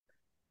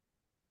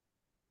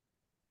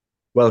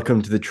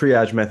Welcome to the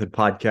Triage Method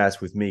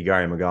podcast with me,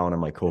 Gary McGowan, and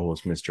my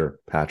co-host, Mr.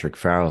 Patrick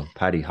Farrell.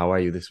 Paddy, how are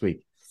you this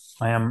week?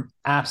 I am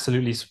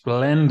absolutely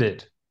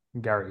splendid,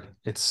 Gary.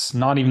 It's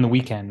not even the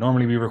weekend.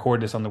 Normally we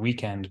record this on the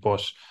weekend,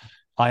 but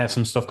I have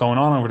some stuff going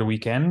on over the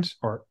weekend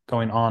or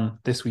going on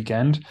this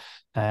weekend.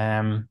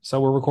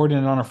 So we're recording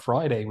it on a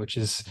Friday, which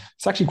is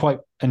it's actually quite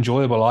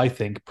enjoyable, I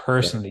think, Yeah.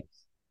 personally,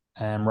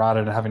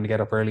 rather than having to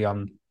get up early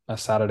on a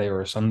Saturday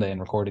or a Sunday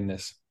and recording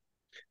this.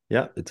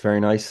 Yeah, it's very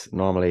nice.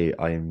 Normally,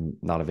 I'm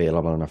not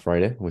available on a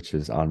Friday, which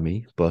is on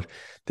me. But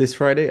this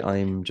Friday,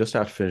 I'm just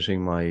after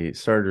finishing my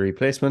surgery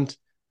placement.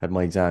 Had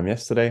my exam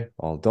yesterday,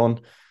 all done.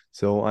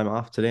 So I'm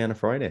off today on a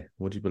Friday.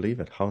 Would you believe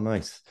it? How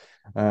nice.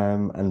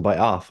 And by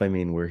off, I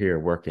mean we're here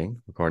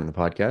working, recording the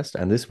podcast.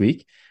 And this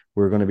week,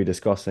 we're going to be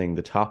discussing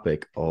the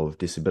topic of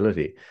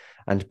disability.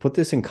 And to put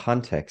this in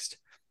context,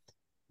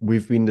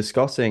 we've been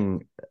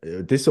discussing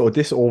this. So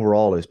this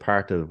overall is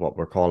part of what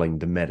we're calling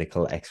the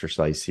medical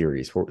exercise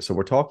series. So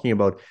we're talking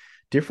about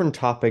different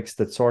topics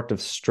that sort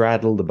of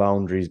straddle the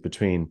boundaries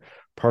between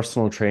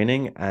personal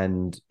training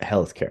and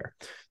healthcare.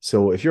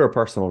 So if you're a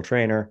personal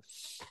trainer,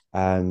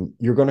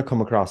 you're going to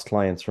come across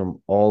clients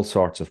from all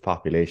sorts of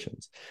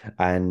populations,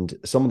 and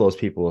some of those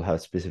people will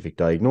have specific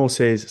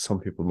diagnoses.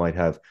 Some people might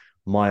have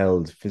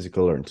mild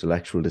physical or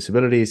intellectual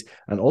disabilities.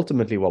 And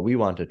ultimately, what we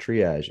want to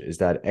triage is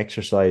that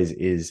exercise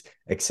is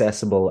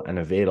accessible and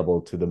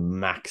available to the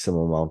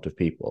maximum amount of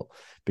people,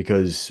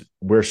 because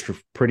we're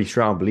pretty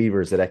strong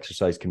believers that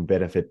exercise can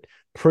benefit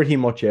pretty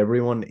much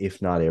everyone,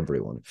 if not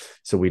everyone.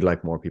 So we'd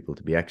like more people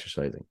to be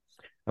exercising.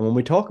 And when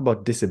we talk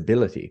about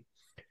disability,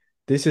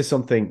 this is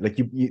something like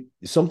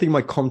something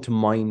might come to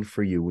mind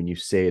for you when you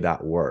say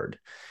that word.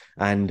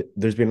 And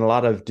there's been a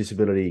lot of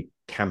disability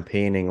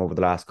campaigning over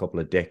the last couple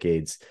of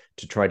decades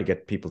to try to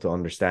get people to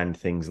understand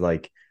things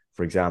like,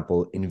 for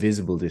example,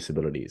 invisible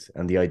disabilities,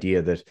 and the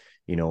idea that,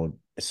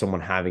 someone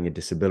having a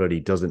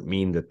disability doesn't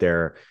mean that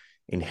they're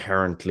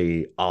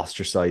inherently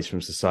ostracized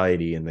from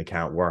society and they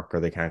can't work or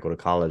they can't go to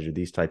college or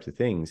these types of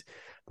things,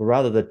 but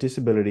rather that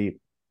disability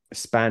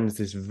spans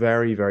this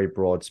very, very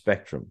broad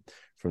spectrum,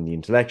 from the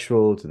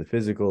intellectual to the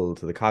physical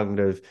to the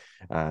cognitive,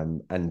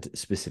 and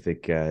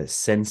specific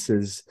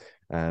senses,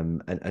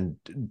 and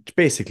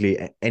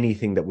basically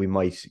anything that we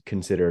might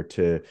consider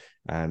to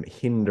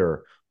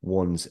hinder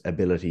one's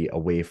ability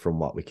away from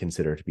what we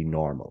consider to be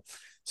normal.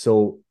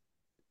 So,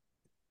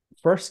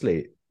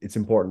 firstly, it's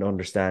important to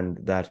understand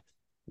that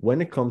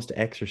when it comes to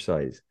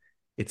exercise,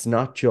 it's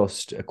not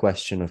just a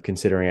question of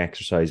considering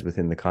exercise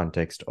within the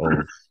context of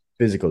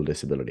physical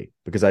disability,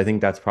 because I think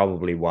that's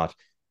probably what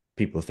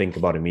people think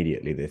about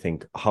immediately. They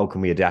think, how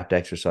can we adapt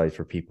exercise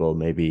for people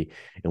maybe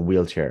in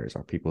wheelchairs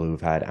or people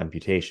who've had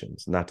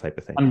amputations and that type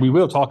of thing? And we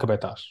will talk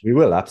about that. We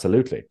will,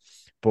 absolutely.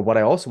 But what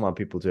I also want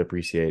people to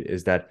appreciate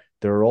is that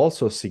there are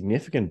also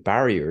significant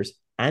barriers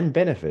and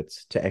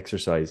benefits to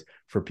exercise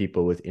for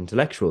people with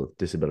intellectual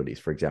disabilities,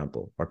 for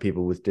example, or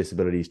people with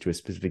disabilities to a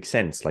specific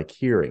sense, like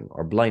hearing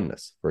or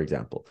blindness, for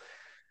example.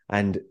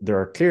 And there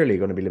are clearly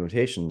going to be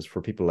limitations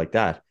for people like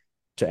that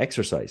to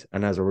exercise.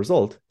 And as a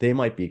result, they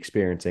might be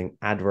experiencing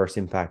adverse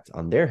impacts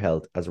on their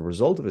health as a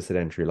result of a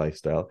sedentary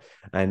lifestyle.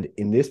 And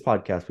in this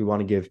podcast, we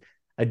want to give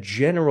a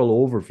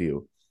general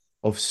overview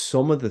of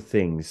some of the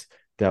things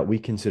that we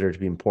consider to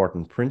be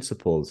important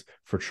principles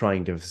for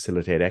trying to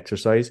facilitate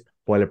exercise,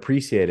 while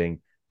appreciating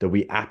that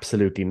we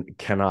absolutely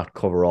cannot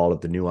cover all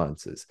of the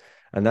nuances.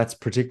 And that's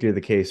particularly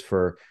the case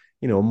for,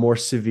 more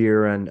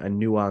severe and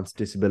nuanced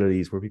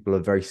disabilities where people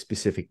have very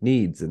specific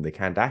needs and they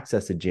can't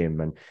access a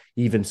gym. And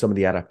even some of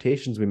the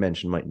adaptations we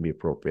mentioned mightn't be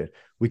appropriate.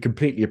 We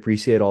completely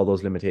appreciate all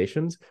those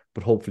limitations,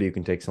 but hopefully you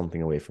can take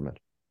something away from it.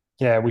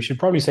 Yeah, we should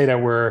probably say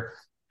that we're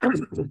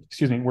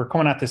excuse me, we're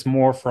coming at this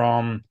more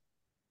from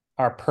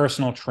our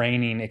personal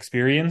training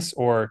experience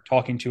or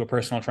talking to a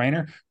personal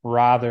trainer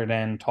rather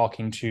than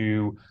talking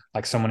to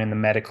like someone in the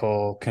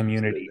medical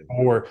community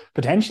Absolutely. or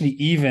potentially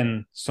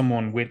even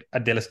someone with a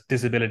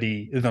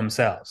disability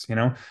themselves.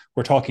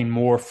 We're talking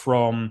more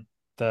from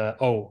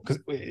because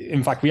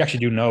in fact we actually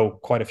do know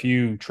quite a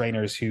few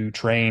trainers who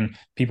train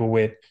people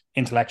with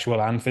intellectual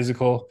and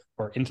physical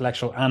or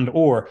intellectual and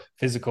or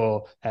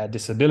physical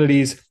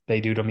disabilities. They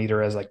do them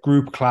either as like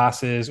group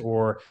classes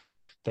or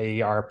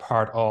they are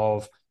part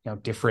of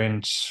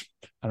different,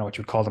 I don't know what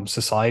you would call them,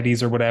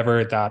 societies or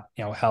whatever that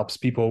helps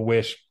people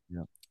with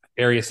Yeah.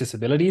 various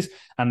disabilities,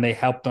 and they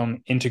help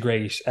them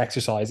integrate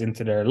exercise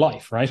into their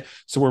life, right?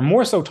 So we're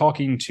more so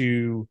talking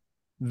to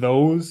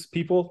those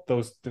people,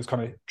 those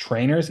kind of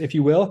trainers, if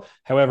you will.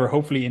 However,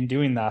 hopefully in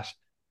doing that,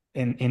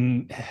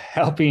 in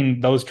helping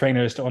those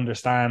trainers to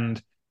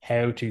understand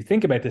how to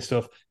think about this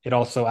stuff, it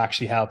also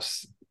actually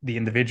helps the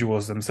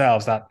individuals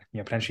themselves that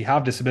potentially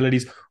have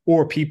disabilities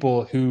or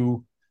people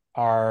who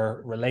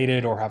are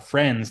related or have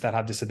friends that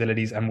have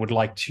disabilities and would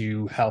like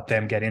to help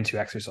them get into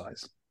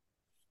exercise.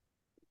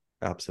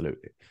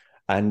 Absolutely.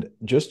 And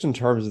just in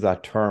terms of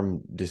that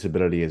term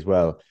disability as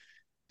well,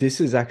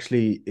 this is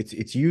actually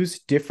it's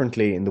used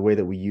differently in the way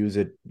that we use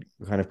it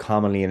kind of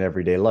commonly in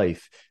everyday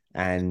life,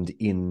 and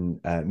in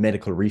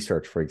medical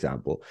research, for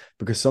example,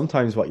 because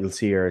sometimes what you'll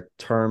see are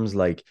terms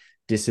like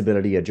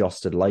disability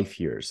adjusted life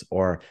years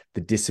or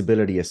the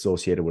disability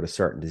associated with a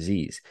certain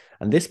disease.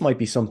 And this might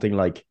be something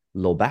like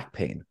low back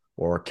pain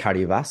or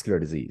cardiovascular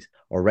disease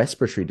or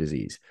respiratory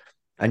disease.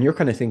 And you're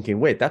kind of thinking,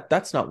 wait,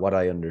 that's not what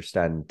I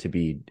understand to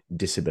be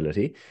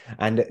disability.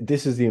 And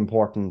this is the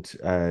important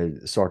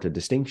sort of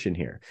distinction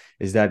here,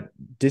 is that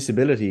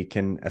disability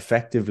can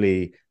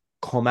effectively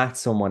come at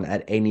someone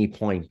at any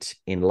point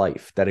in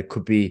life, that it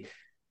could be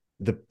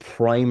the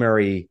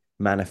primary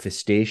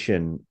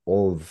manifestation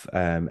of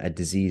a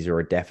disease or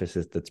a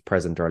deficit that's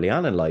present early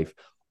on in life,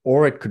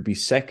 or it could be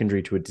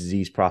secondary to a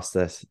disease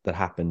process that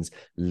happens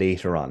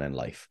later on in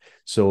life.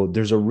 So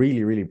there's a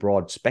really, really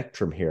broad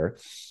spectrum here.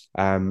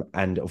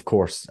 And of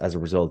course, as a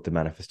result, the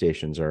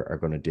manifestations are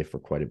going to differ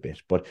quite a bit.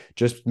 But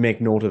just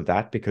make note of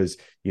that, because,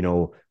 you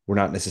know, we're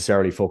not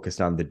necessarily focused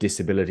on the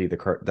disability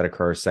that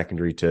occurs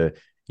secondary to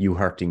you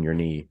hurting your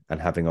knee and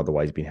having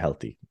otherwise been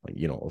healthy.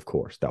 You know, of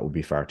course, that would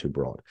be far too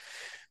broad.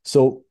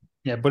 So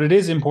yeah, but it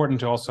is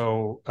important to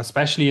also,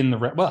 especially in the,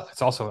 well,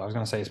 it's also, I was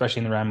going to say, especially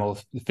in the realm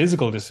of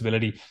physical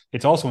disability,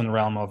 it's also in the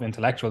realm of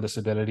intellectual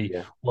disability,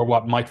 yeah, or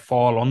what might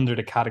fall under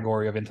the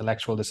category of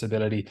intellectual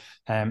disability.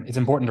 It's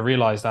important to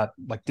realize that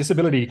like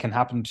disability can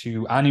happen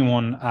to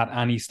anyone at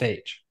any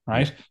stage,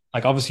 right? yeah,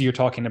 Like obviously you're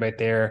talking about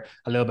there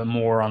a little bit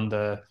more on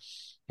the,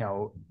 you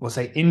know, we'll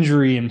say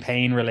injury and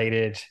pain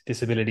related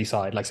disability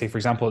side. Like say, for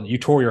example, you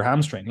tore your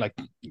hamstring. Like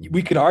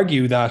we could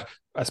argue that,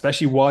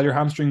 especially while your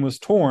hamstring was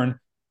torn,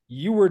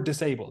 you were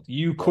disabled.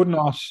 You yeah, could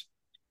not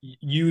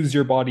use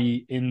your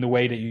body in the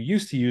way that you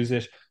used to use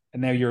it,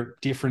 and now you're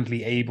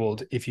differently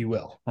abled, if you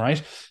will,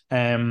 right?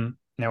 Now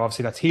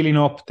obviously that's healing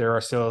up. There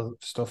are still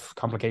stuff,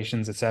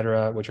 complications,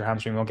 etc., with your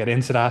hamstring. We won't get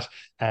into that.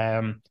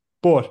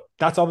 But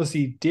that's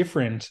obviously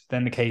different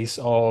than the case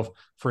of,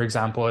 for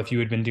example, if you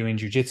had been doing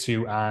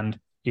jujitsu and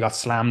you got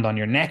slammed on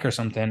your neck or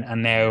something,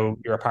 and now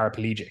you're a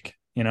paraplegic.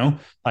 You know,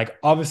 like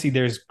obviously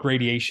there's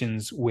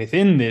gradations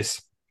within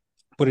this,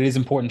 but it is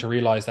important to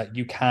realize that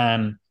you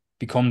can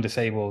become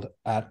disabled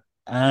at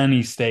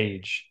any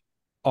stage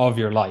of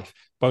your life,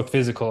 both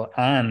physical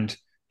and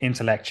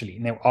intellectually.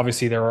 Now,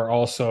 obviously, there are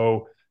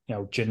also, you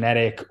know,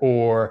 genetic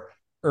or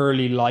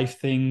early life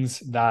things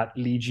that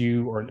lead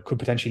you or could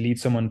potentially lead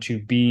someone to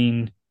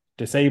being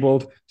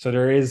disabled. So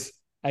there is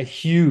a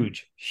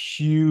huge,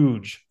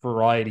 huge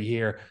variety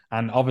here.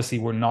 And obviously,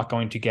 we're not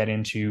going to get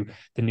into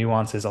the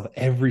nuances of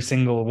every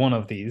single one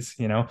of these.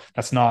 You know,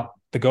 that's not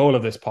the goal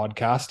of this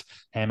podcast.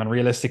 And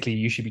realistically,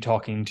 you should be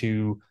talking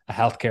to a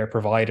healthcare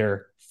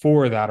provider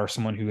for that, or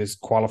someone who is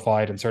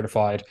qualified and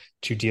certified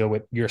to deal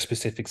with your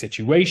specific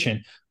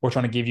situation. We're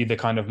trying to give you the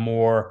kind of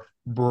more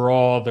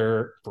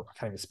broader, I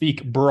can't even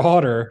speak,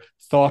 broader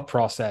thought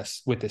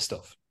process with this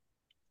stuff.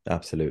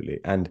 absolutely.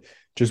 And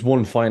just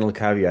one final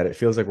caveat. It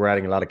feels like we're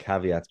adding a lot of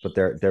caveats, but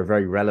they're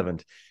very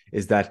relevant.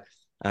 Is that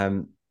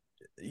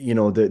you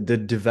know, the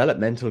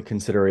developmental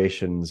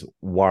considerations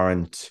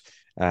warrant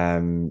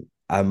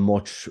a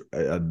much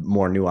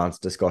more nuanced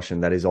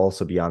discussion that is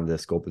also beyond the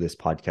scope of this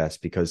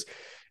podcast, because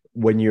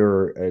when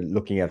you're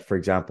looking at, for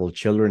example,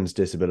 children's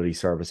disability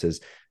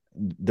services,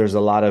 there's a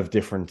lot of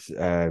different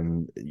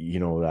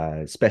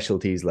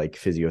specialties like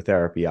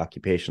physiotherapy,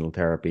 occupational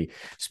therapy,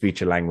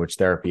 speech and language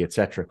therapy,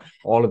 etc.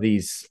 All of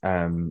these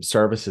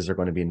services are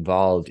going to be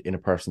involved in a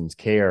person's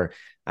care,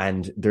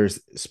 and there's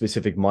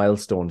specific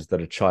milestones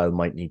that a child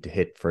might need to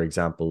hit, for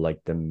example,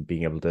 like them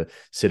being able to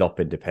sit up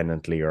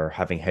independently or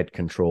having head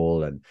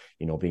control, and,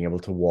 you know, being able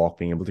to walk,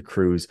 being able to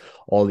cruise,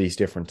 all these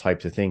different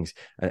types of things.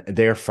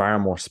 They're far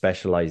more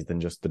specialized than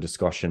just the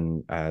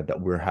discussion that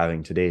we're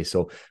having today.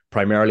 So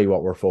primarily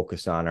what we're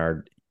focused on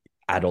are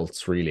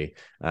adults, really,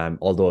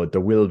 although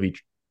there will be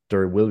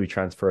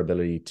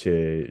transferability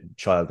to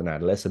child and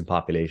adolescent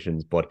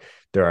populations, but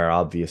there are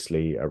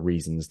obviously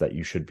reasons that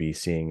you should be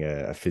seeing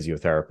a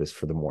physiotherapist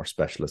for the more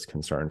specialist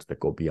concerns that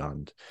go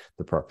beyond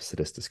the purpose of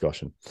this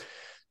discussion.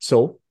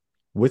 So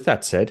with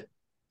that said,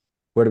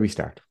 where do we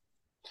start?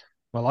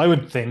 Well, I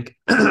would think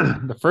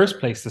the first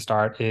place to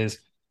start is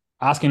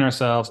asking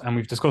ourselves, and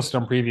we've discussed it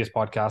on previous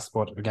podcasts,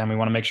 but again, we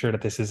want to make sure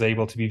that this is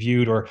able to be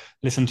viewed or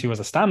listened to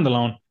as a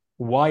standalone.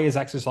 Why is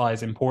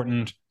exercise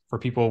important for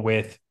people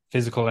with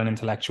physical and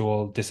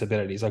intellectual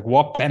disabilities? Like,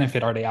 what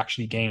benefit are they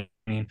actually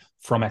gaining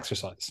from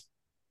exercise?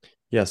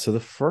 Yeah, so the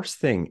first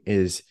thing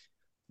is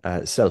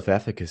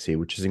self-efficacy,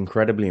 which is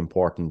incredibly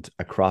important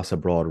across a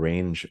broad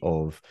range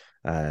of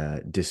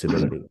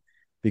disability,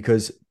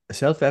 because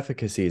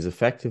self-efficacy is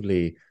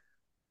effectively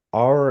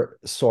our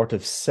sort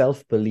of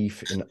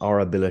self-belief in our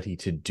ability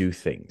to do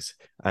things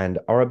and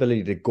our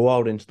ability to go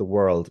out into the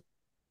world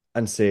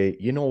and say,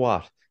 you know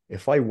what,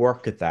 if I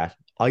work at that,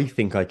 I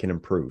think I can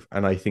improve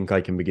and I think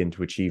I can begin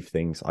to achieve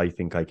things. I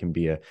think I can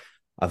be a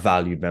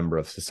valued member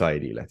of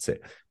society, let's say.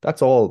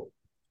 That's all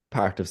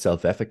part of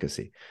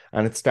self-efficacy.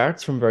 And it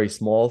starts from very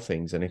small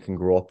things and it can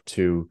grow up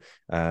to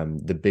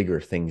the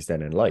bigger things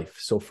then in life.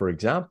 So for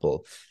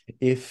example,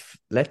 if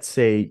let's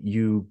say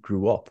you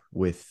grew up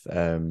with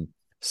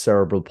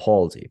cerebral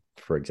palsy,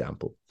 for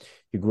example,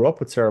 you grew up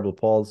with cerebral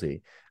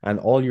palsy, and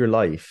all your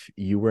life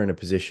you were in a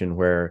position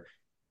where,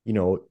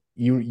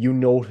 you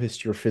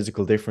noticed your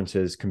physical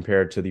differences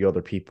compared to the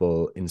other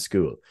people in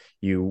school.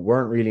 You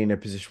weren't really in a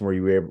position where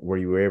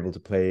you were able to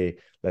play,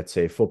 let's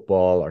say,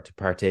 football or to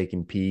partake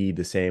in PE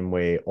the same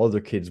way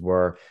other kids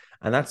were.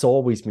 And that's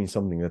always been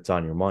something that's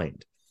on your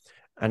mind.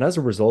 And as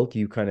a result,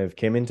 you kind of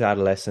came into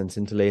adolescence,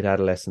 into late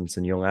adolescence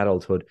and young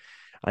adulthood,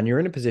 and you're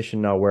in a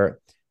position now where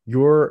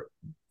your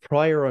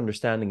prior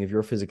understanding of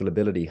your physical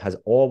ability has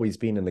always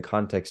been in the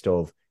context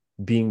of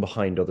being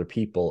behind other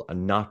people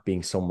and not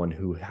being someone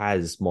who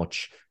has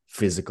much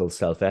physical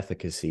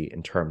self-efficacy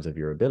in terms of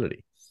your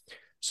ability.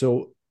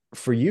 So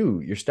for you,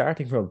 you're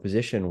starting from a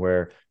position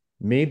where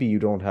maybe you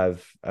don't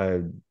have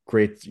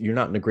you're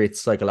not in a great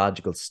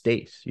psychological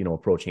state,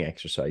 approaching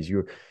exercise.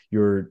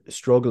 You're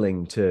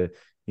struggling to,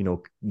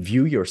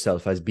 view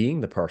yourself as being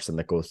the person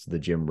that goes to the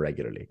gym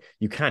regularly.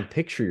 You can't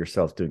picture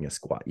yourself doing a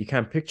squat. You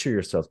can't picture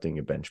yourself doing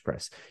a bench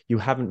press. You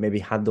haven't maybe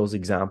had those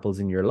examples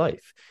in your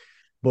life.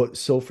 But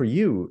so for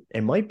you, it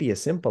might be as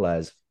simple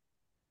as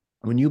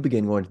when you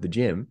begin going to the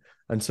gym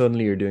and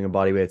suddenly you're doing a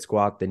bodyweight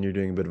squat, then you're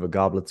doing a bit of a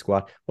goblet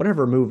squat,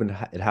 whatever movement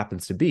it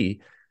happens to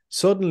be,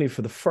 suddenly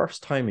for the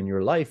first time in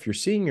your life, you're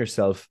seeing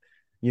yourself,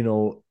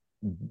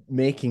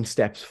 making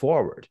steps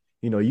forward.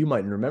 You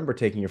might remember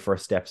taking your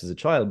first steps as a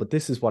child, but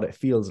this is what it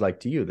feels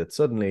like to you, that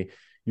suddenly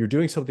you're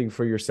doing something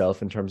for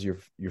yourself in terms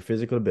of your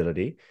physical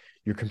ability.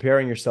 You're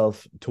comparing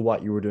yourself to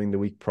what you were doing the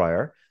week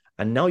prior.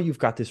 And now you've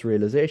got this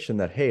realization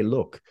that, hey,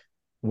 look,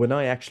 when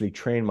I actually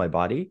train my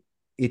body,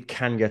 it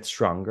can get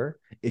stronger.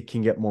 It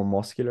can get more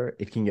muscular.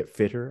 It can get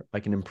fitter.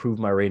 I can improve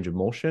my range of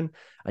motion.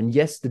 And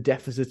yes, the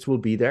deficits will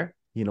be there.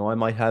 I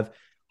might have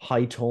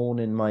high tone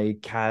in my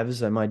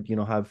calves. I might,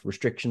 have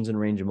restrictions in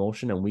range of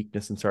motion and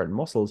weakness in certain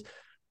muscles.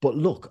 But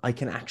look, I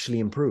can actually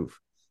improve.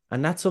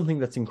 And that's something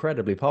that's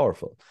incredibly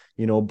powerful,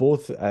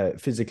 both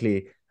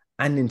physically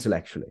and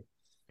intellectually.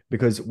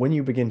 Because when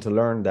you begin to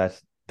learn that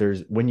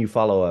when you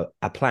follow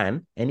a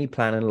plan, any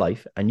plan in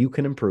life, and you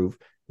can improve,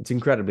 it's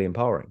incredibly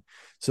empowering.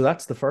 So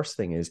that's the first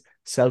thing, is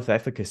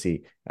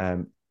self-efficacy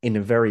in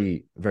a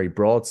very, very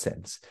broad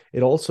sense.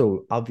 It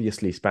also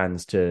obviously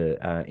spans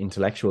to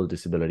intellectual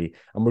disability.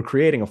 And we're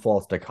creating a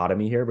false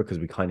dichotomy here because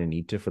we kind of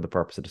need to, for the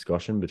purpose of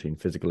discussion, between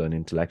physical and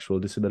intellectual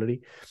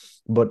disability.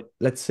 But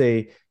let's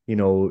say,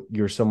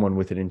 you're someone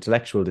with an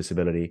intellectual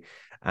disability,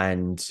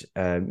 and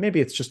maybe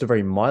it's just a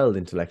very mild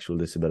intellectual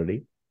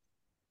disability,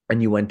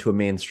 and you went to a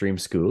mainstream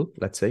school.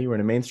 Let's say you were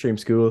in a mainstream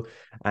school,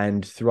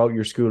 and throughout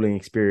your schooling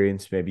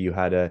experience, maybe you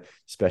had a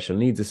special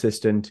needs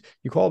assistant.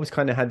 You always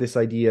kind of had this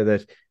idea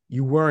that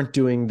you weren't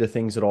doing the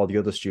things that all the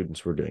other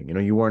students were doing.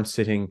 You weren't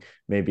sitting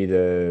maybe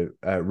the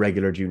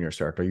regular junior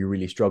cert, or you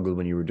really struggled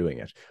when you were doing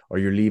it, or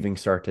you're leaving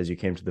cert as you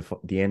came to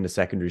the end of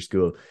secondary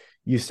school.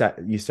 You sat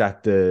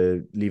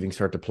the leaving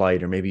cert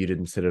applied, or maybe you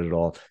didn't sit it at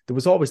all. There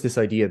was always this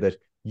idea that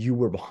you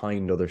were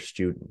behind other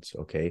students,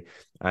 okay?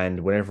 And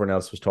when everyone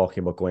else was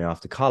talking about going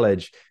off to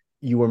college,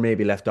 you were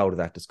maybe left out of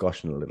that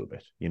discussion a little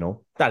bit,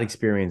 That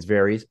experience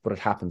varies, but it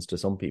happens to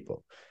some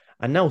people.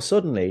 And now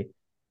suddenly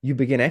you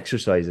begin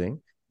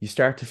exercising, you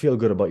start to feel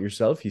good about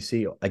yourself. You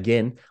see,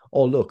 again,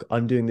 oh, look,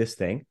 I'm doing this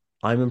thing.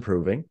 I'm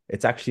improving.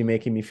 It's actually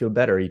making me feel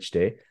better each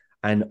day.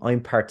 And I'm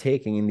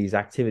partaking in these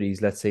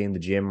activities, let's say in the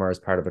gym or as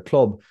part of a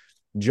club,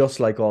 just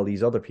like all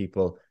these other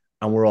people.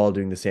 And we're all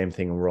doing the same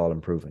thing and we're all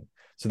improving.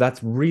 So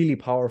that's really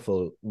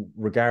powerful,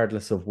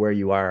 regardless of where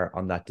you are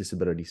on that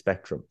disability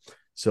spectrum.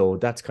 So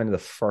that's kind of the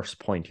first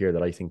point here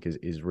that I think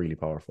is really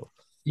powerful.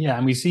 Yeah,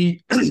 and we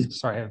see,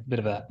 sorry, I have a bit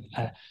of a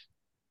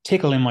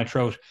tickle in my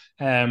throat.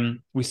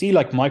 We see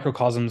like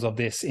microcosms of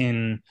this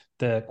in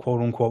the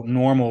quote unquote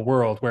normal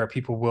world, where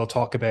people will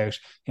talk about,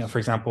 for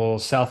example,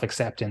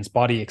 self-acceptance,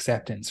 body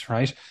acceptance,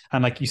 right?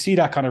 And like you see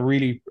that kind of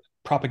really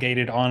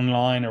propagated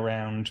online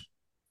around,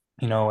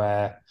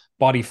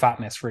 body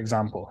fatness, for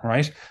example,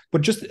 right?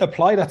 But just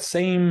apply that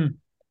same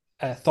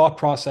thought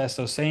process,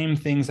 those same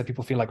things that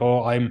people feel like,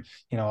 oh, I'm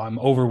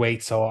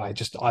overweight, so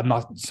I'm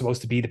not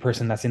supposed to be the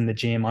person that's in the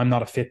gym. I'm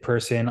not a fit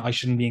person. I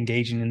shouldn't be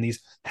engaging in these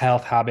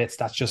health habits.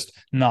 That's just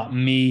not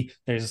me.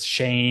 There's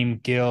shame,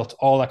 guilt,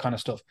 all that kind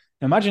of stuff.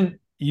 Now, imagine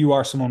you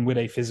are someone with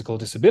a physical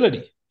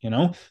disability,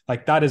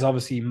 like that is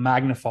obviously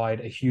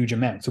magnified a huge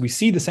amount. So we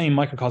see the same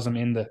microcosm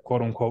in the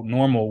quote unquote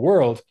normal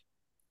world,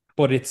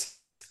 but it's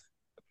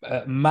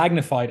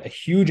magnified a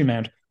huge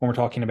amount when we're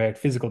talking about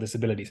physical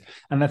disabilities.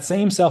 And that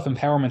same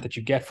self-empowerment that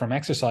you get from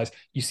exercise,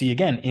 you see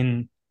again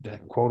in the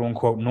quote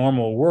unquote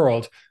normal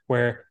world,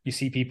 where you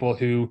see people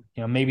who,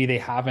 maybe they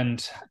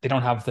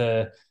don't have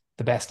the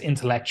best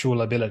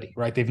intellectual ability,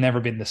 right? They've never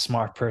been the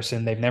smart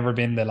person. They've never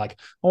been the like,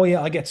 oh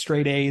yeah, I get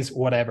straight A's,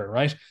 whatever,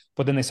 right?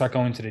 but then they start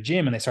going to the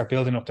gym and they start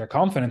building up their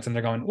confidence, and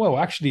they're going, whoa,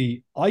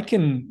 actually I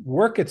can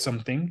work at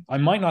something. I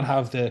might not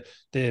have the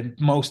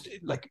most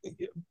like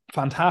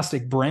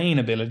fantastic brain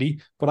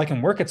ability, but I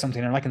can work at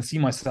something and I can see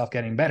myself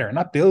getting better. And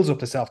that builds up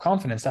the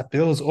self-confidence, that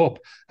builds up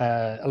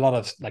a lot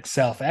of like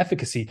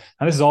self-efficacy.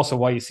 And this is also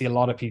why you see a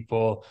lot of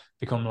people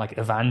become like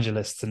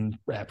evangelists and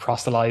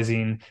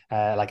proselytizing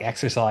like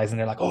exercise, and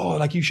they're like, oh,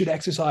 like you should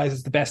exercise,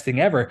 it's the best thing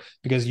ever,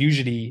 because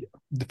usually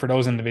for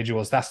those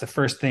individuals, that's the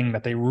first thing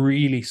that they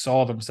really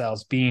saw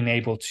themselves being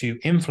able to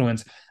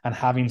influence and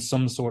having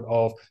some sort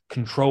of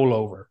control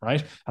over,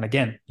 right? And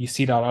again, you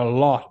see that a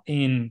lot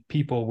in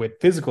people with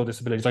physical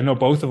disabilities. I know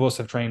both of us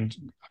have trained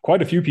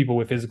quite a few people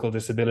with physical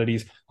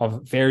disabilities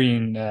of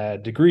varying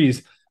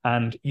degrees,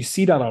 and you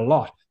see that a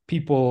lot.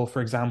 People,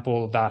 for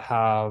example, that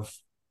have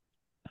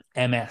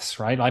MS,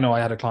 right? I know I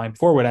had a client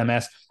before with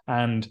MS,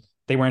 and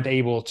they weren't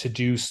able to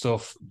do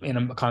stuff in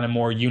a kind of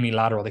more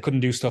unilateral. They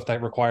couldn't do stuff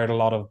that required a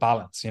lot of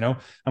balance, you know?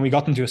 And we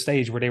got them to a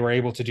stage where they were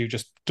able to do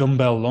just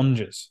dumbbell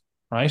lunges,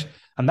 right?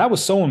 And that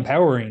was so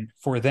empowering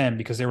for them,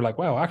 because they were like,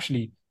 wow,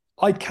 actually,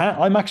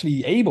 I'm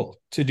actually able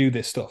to do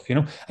this stuff, you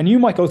know? And you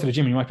might go to the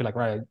gym and you might be like,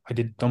 right, I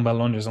did dumbbell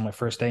lunges on my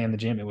first day in the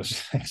gym.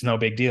 It's no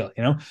big deal,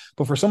 you know?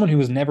 But for someone who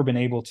has never been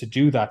able to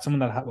do that, someone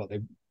that well,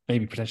 they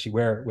maybe potentially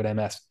were with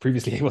MS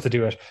previously able to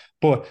do it,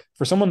 but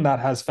for someone that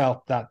has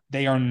felt that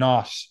they are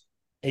not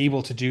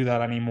able to do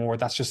that anymore,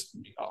 that's just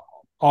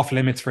off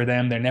limits for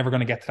them, they're never going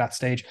to get to that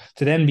stage,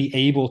 to then be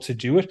able to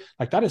do it,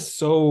 like that is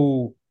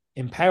so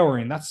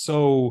empowering. That's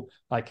so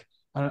like,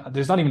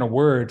 there's not even a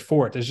word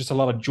for it. There's just a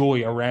lot of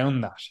joy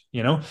around that,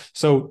 you know?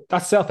 So that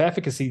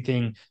self-efficacy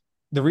thing,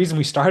 the reason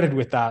we started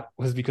with that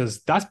was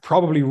because that's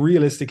probably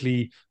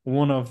realistically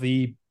one of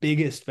the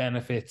biggest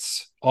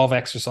benefits of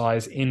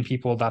exercise in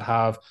people that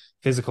have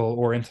physical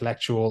or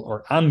intellectual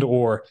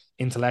or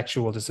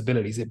intellectual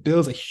disabilities. It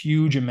builds a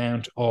huge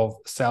amount of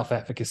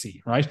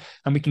self-efficacy, right?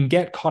 And we can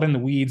get caught in the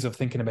weeds of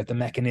thinking about the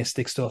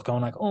mechanistic stuff,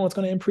 going like, oh, it's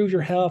going to improve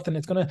your health and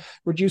it's going to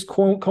reduce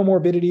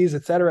comorbidities,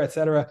 et cetera, et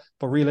cetera.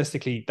 But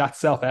realistically, that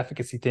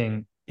self-efficacy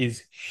thing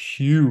is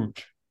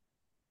huge.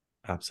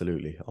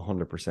 Absolutely,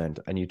 100%.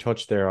 And you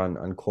touched there on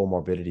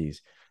comorbidities.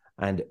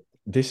 And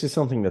this is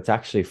something that's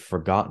actually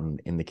forgotten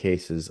in the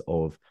cases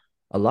of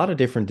a lot of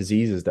different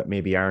diseases that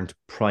maybe aren't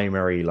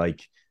primary,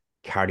 like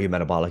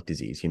cardiometabolic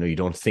disease. You know, you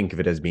don't think of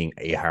it as being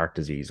a heart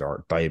disease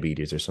or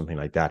diabetes or something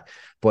like that.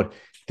 But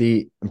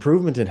the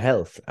improvement in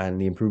health and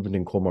the improvement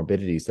in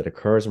comorbidities that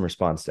occurs in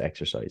response to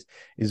exercise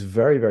is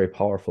very, very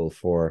powerful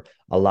for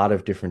a lot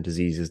of different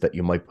diseases that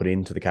you might put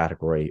into the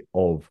category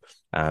of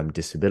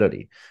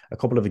disability. A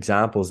couple of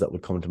examples that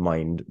would come to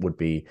mind would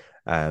be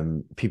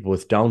people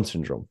with Down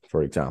syndrome,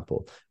 for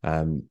example,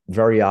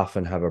 very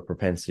often have a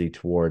propensity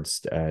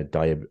towards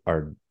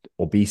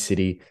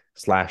obesity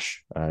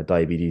slash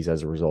diabetes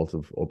as a result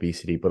of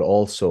obesity, but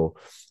also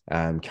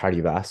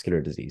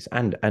cardiovascular disease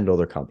and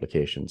other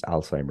complications,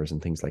 Alzheimer's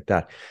and things like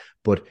that.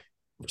 But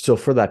so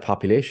for that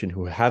population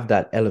who have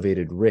that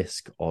elevated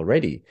risk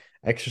already,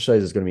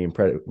 exercise is going to be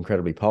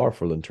incredibly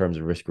powerful in terms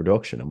of risk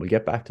reduction. And we'll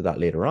get back to that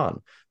later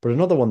on. But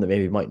another one that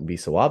maybe mightn't be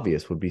so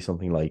obvious would be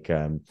something like,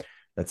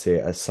 let's say,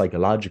 a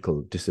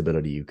psychological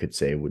disability, you could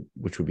say,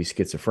 which would be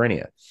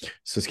schizophrenia.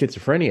 So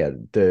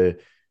schizophrenia, the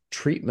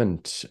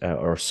treatment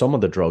or some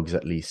of the drugs,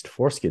 at least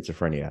for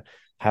schizophrenia,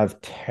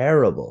 have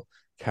terrible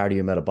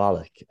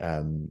cardiometabolic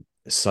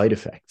side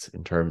effects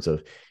in terms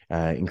of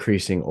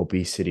increasing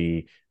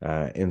obesity,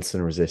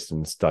 insulin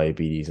resistance,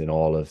 diabetes, and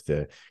all of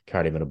the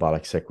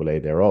cardiometabolic sequelae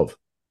thereof.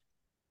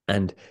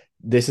 And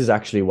this is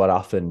actually what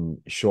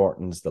often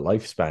shortens the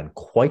lifespan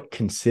quite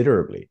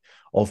considerably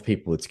of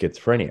people with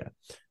schizophrenia.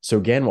 So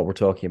again, what we're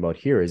talking about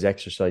here is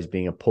exercise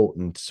being a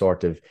potent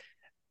sort of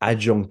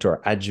adjunct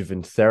or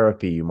adjuvant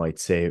therapy, you might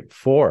say,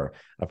 for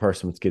a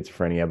person with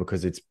schizophrenia,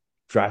 because it's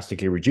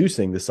drastically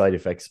reducing the side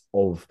effects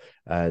of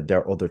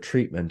their other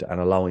treatment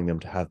and allowing them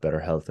to have better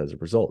health as a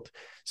result.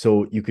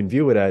 So you can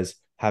view it as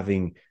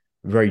having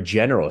very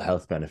general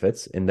health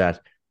benefits in that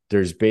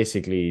there are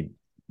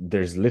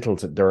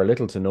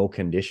little to no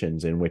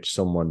conditions in which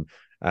someone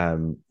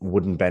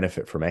wouldn't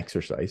benefit from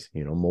exercise.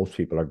 You know, most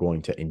people are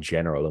going to in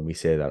general, and we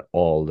say that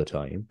all the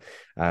time.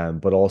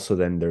 But also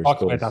then there's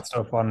Talked about that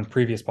stuff on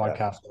previous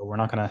podcasts, so we're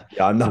not gonna.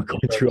 Yeah, I'm not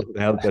going through all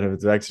the health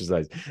benefits of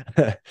exercise.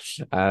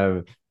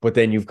 But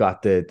then you've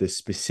got the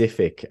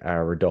specific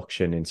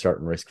reduction in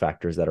certain risk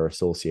factors that are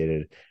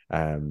associated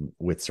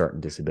with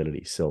certain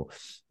disabilities. So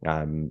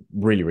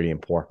really, really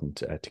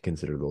important to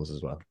consider those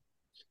as well.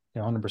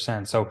 Yeah,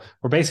 100%. So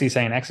we're basically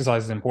saying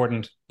exercise is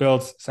important,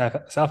 builds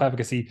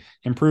self-efficacy,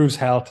 improves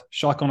health,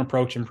 shotgun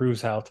approach improves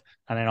health.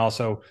 And then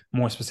also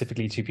more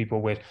specifically to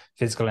people with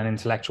physical and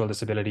intellectual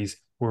disabilities,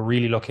 we're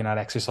really looking at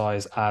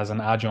exercise as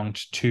an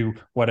adjunct to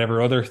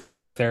whatever other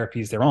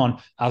therapies they're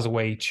on, as a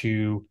way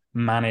to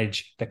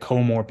manage the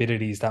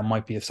comorbidities that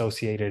might be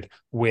associated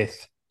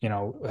with, you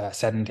know,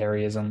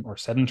 sedentarism or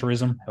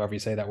sedentarism, however you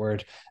say that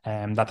word,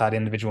 that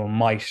individual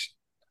might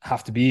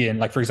have to be in.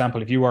 Like, for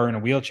example, if you are in a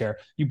wheelchair,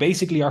 you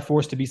basically are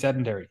forced to be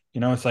sedentary.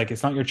 You know, it's like,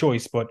 it's not your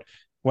choice, but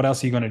what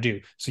else are you going to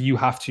do? So you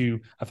have to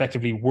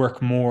effectively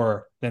work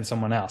more than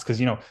someone else. Because,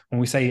 when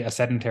we say a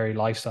sedentary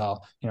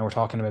lifestyle, we're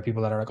talking about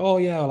people that are like, oh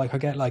yeah, like I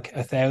get like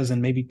 1,000,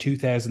 maybe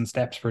 2,000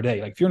 steps per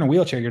day. Like if you're in a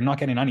wheelchair, you're not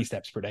getting any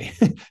steps per day,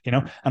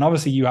 and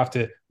obviously you have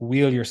to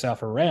wheel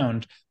yourself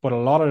around. But a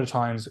lot of the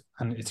times,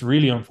 and it's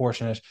really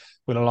unfortunate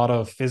with a lot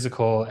of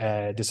physical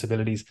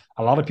disabilities,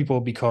 a lot of people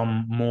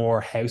become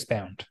more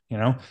housebound,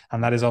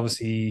 and that is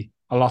obviously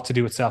a lot to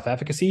do with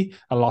self-efficacy,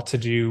 a lot to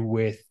do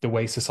with the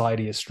way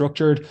society is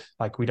structured.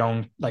 Like we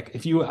don't like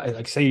if you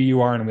like say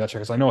you are in a wheelchair,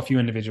 because I know a few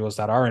individuals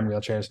that are in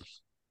wheelchairs,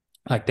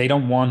 like they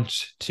don't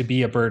want to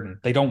be a burden.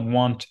 They don't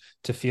want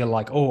to feel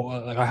like, oh,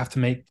 like I have to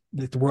make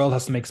the world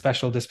has to make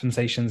special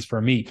dispensations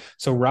for me.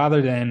 So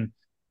rather than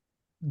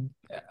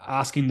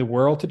asking the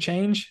world to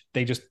change,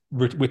 they just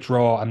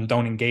withdraw and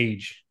don't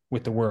engage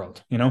with the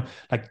world,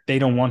 like they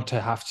don't want to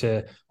have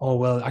to, oh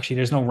well, actually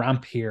there's no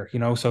ramp here,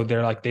 so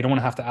they're like, they don't want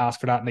to have to ask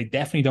for that, and they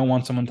definitely don't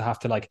want someone to have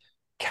to like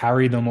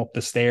carry them up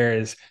the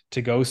stairs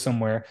to go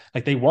somewhere.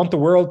 Like they want the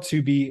world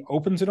to be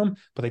open to them,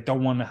 but they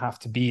don't want to have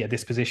to be at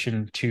this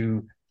position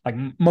to, like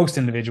most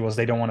individuals,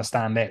 they don't want to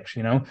stand out.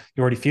 You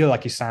already feel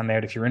like you stand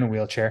out if you're in a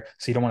wheelchair,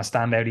 so you don't want to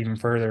stand out even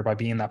further by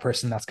being that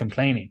person that's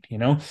complaining.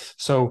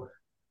 So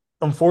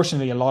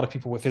unfortunately, a lot of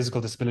people with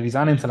physical disabilities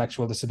and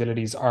intellectual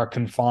disabilities are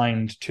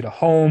confined to the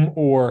home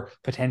or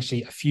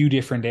potentially a few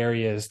different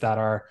areas that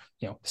are,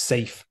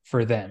 safe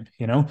for them,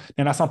 and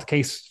that's not the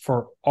case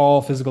for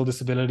all physical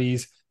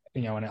disabilities,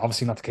 and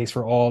obviously not the case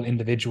for all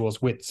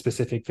individuals with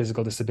specific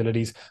physical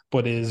disabilities,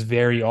 but it is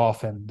very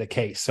often the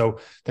case. So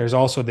there's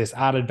also this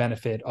added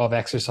benefit of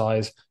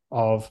exercise,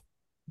 of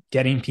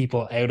getting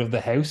people out of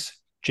the house,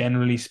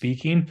 generally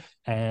speaking,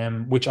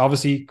 which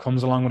obviously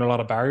comes along with a lot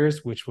of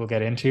barriers, which we'll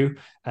get into.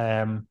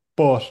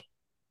 But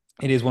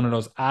it is one of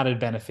those added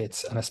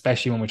benefits, and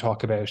especially when we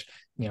talk about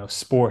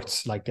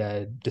sports, like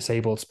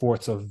disabled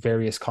sports of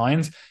various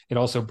kinds, it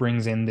also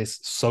brings in this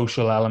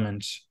social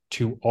element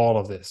to all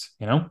of this.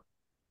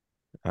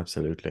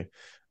 Absolutely.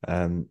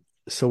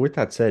 So with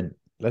that said,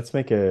 let's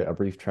make a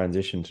brief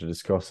transition to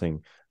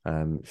discussing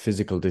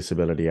physical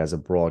disability as a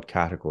broad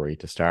category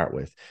to start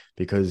with,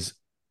 because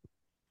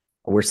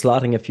we're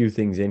slotting a few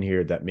things in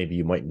here that maybe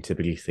you mightn't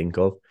typically think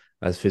of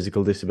as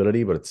physical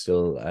disability, but it's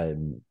still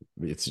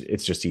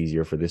it's just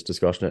easier for this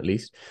discussion at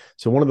least.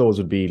 So one of those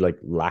would be like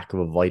lack of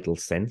a vital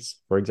sense,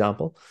 for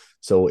example.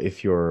 So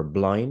if you're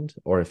blind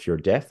or if you're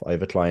deaf, I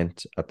have a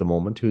client at the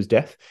moment who's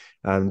deaf,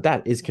 and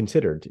that is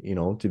considered,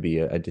 to be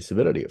a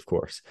disability, of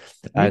course.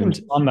 And even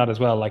And on that as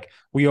well, like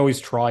we always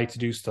try to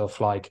do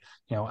stuff like,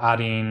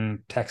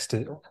 adding text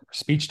to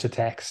speech to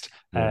text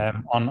yeah,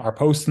 on our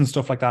posts and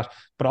stuff like that.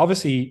 But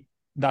obviously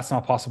that's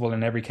not possible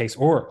in every case,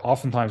 or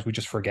oftentimes we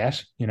just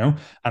forget.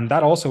 And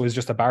that also is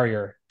just a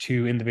barrier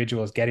to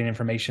individuals getting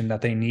information that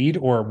they need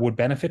or would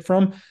benefit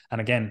from. And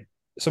again,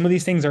 some of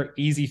these things are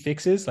easy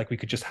fixes. Like we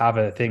could just have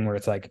a thing where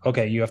it's like,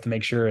 okay, you have to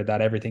make sure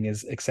that everything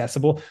is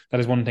accessible.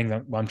 That is one thing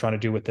that I'm trying to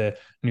do with the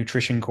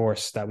nutrition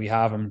course that we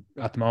have. And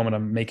at the moment,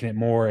 I'm making it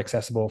more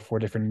accessible for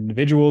different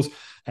individuals.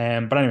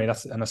 But anyway,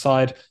 that's an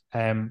aside.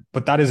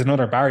 But that is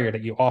another barrier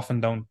that you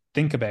often don't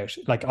think about.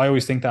 Like I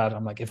always think that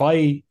I'm like, if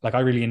I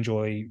really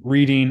enjoy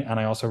reading, and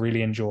I also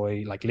really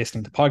enjoy like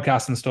listening to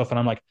podcasts and stuff. And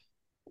I'm like,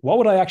 what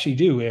would I actually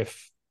do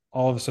if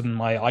all of a sudden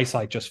my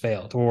eyesight just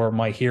failed or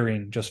my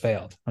hearing just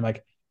failed? I'm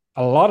like,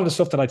 a lot of the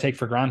stuff that I take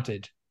for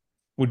granted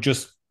would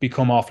just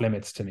become off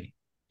limits to me.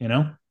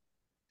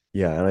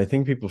 yeah, and I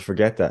think people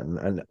forget that,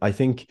 and I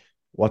think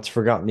what's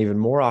forgotten even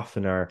more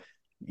often are,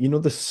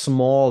 the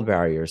small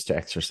barriers to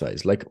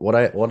exercise. Like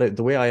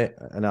the way I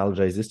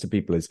analogize this to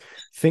people is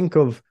think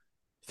of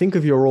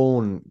your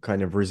own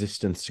kind of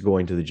resistance to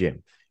going to the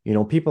gym.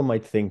 People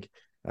might think,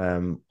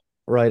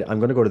 right, I'm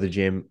going to go to the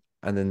gym,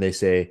 and then they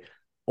say,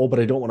 oh, but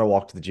I don't want to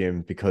walk to the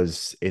gym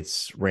because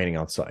it's raining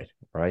outside,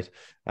 right?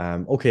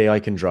 Okay, I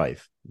can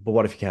drive, but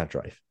what if you can't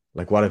drive?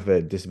 Like, what if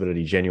a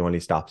disability genuinely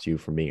stops you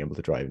from being able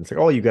to drive? And it's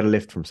like, oh, you get a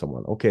lift from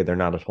someone. Okay, they're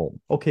not at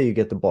home. Okay, you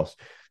get the bus.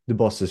 The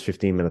bus is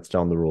 15 minutes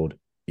down the road.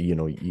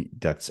 And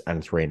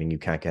it's raining. You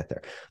can't get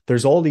there.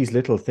 There's all these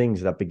little things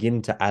that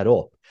begin to add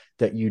up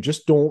that you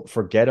just don't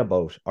forget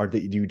about, or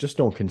that you just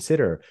don't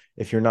consider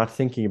if you're not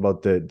thinking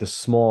about the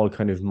small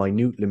kind of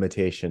minute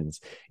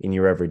limitations in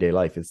your everyday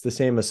life. It's the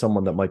same as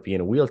someone that might be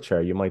in a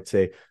wheelchair. You might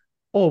say,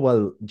 oh,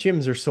 well,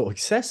 gyms are so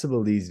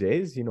accessible these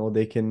days.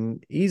 They can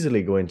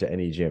easily go into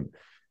any gym.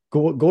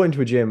 Go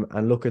into a gym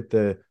and look at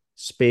the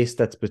space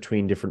that's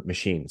between different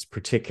machines,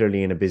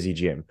 particularly in a busy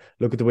gym.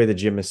 Look at the way the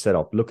gym is set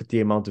up. Look at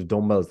the amount of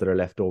dumbbells that are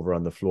left over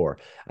on the floor.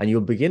 And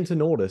you'll begin to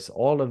notice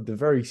all of the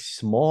very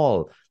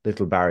small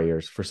little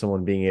barriers for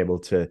someone being able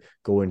to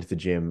go into the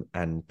gym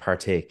and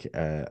partake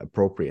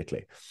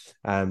appropriately.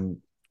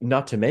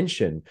 Not to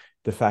mention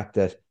the fact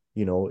that,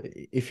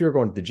 if you're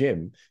going to the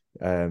gym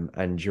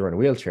and you're in a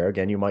wheelchair,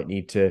 again, you might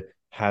need to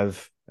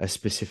have a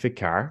specific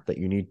car that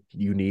you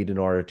need in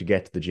order to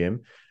get to the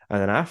gym. And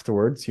then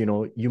afterwards,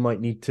 you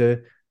might need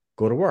to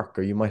go to work,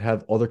 or you might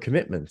have other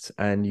commitments,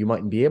 and you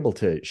mightn't be able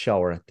to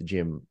shower at the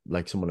gym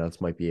like someone else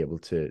might be able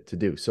to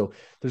do. So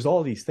there's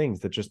all these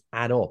things that just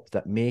add up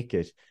that make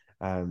it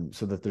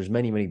so that there's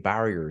many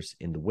barriers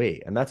in the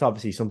way. And that's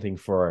obviously something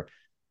for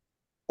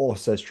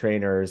us as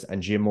trainers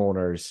and gym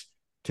owners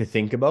to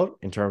think about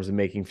in terms of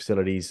making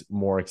facilities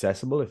more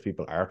accessible if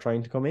people are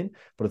trying to come in.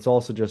 But it's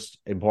also just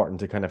important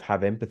to kind of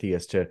have empathy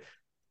as to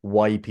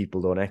why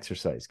people don't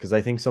exercise. Because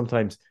I think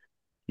sometimes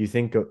you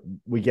think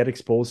we get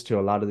exposed to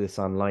a lot of this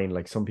online.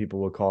 Like some people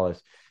will call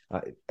it,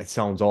 it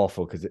sounds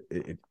awful because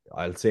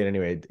I'll say it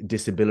anyway,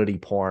 disability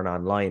porn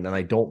online. And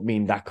I don't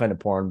mean that kind of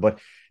porn, but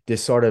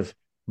this sort of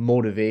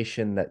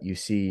motivation that you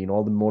see in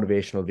all the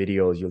motivational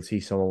videos. You'll see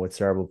someone with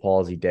cerebral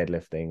palsy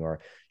deadlifting, or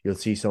you'll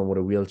see someone with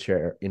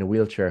a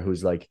wheelchair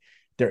who's like,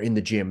 they're in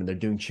the gym and they're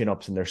doing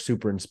chin-ups and they're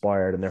super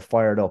inspired and they're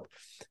fired up.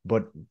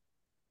 But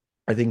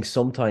I think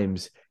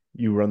sometimes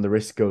you run the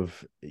risk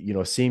of,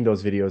 seeing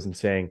those videos and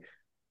saying,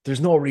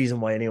 there's no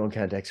reason why anyone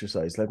can't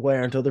exercise. Like, why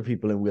aren't other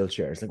people in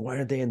wheelchairs? Like, why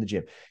aren't they in the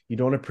gym? You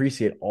don't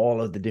appreciate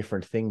all of the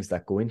different things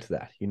that go into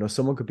that.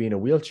 Someone could be in a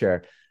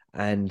wheelchair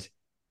and,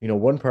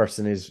 one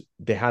person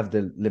they have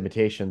the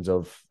limitations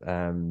of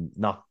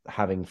not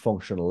having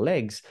functional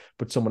legs,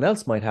 but someone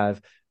else might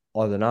have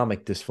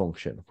autonomic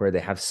dysfunction where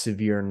they have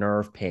severe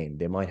nerve pain.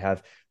 They might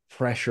have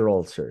pressure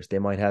ulcers. They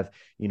might have,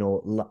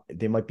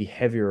 they might be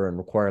heavier and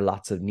require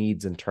lots of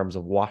needs in terms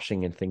of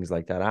washing and things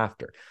like that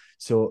after.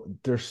 So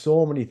there's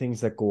so many things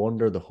that go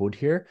under the hood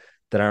here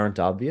that aren't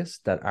obvious,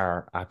 that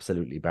are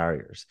absolutely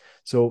barriers.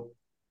 So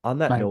on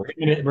that note,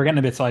 we're getting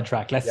a bit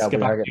sidetracked. Let's get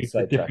back to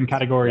the different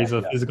categories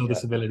of physical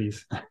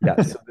disabilities.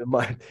 So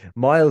the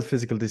mild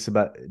physical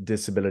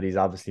disabilities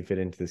obviously fit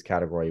into this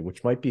category,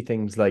 which might be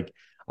things like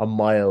a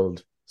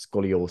mild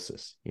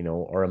scoliosis,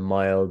 or a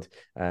mild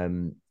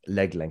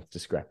leg length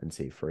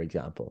discrepancy, for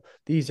example.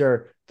 These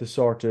are the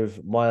sort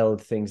of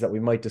mild things that we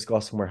might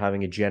discuss when we're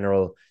having a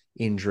general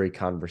injury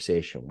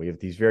conversation. We have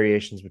these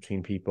variations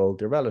between people.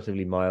 They're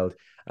relatively mild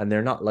and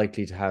they're not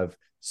likely to have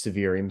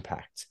severe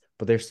impacts,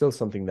 but there's still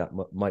something that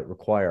might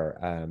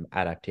require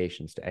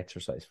adaptations to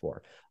exercise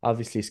for.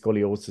 Obviously,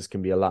 scoliosis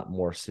can be a lot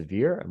more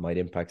severe and might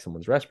impact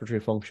someone's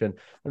respiratory function,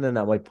 and then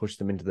that might push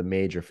them into the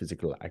major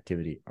physical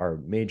activity or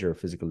major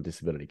physical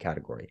disability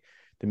category.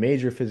 The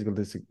major physical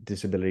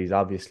disabilities,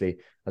 obviously,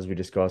 as we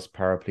discussed,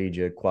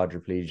 paraplegia,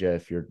 quadriplegia,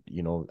 if you're,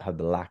 have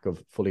the lack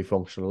of fully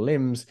functional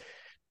limbs,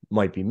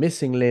 might be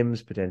missing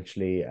limbs,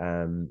 potentially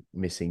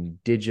missing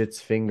digits,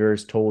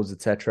 fingers, toes,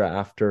 etc.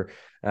 after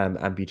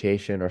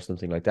amputation or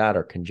something like that,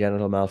 or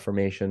congenital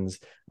malformations,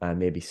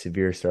 maybe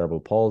severe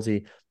cerebral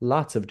palsy.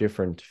 Lots of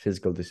different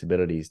physical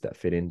disabilities that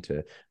fit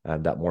into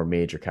that more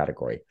major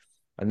category.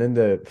 And then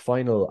the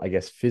final, I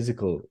guess,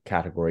 physical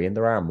category, and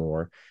there are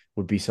more,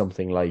 would be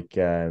something like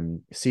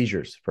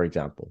seizures, for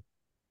example.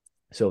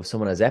 So if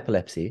someone has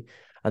epilepsy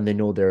and they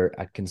know they're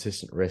at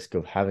consistent risk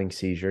of having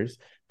seizures,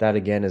 that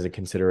again is a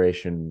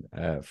consideration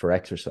for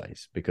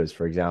exercise. Because,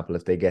 for example,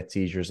 if they get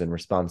seizures in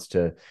response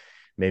to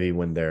maybe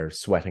when they're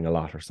sweating a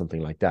lot or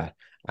something like that,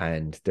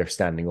 and they're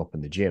standing up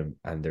in the gym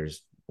and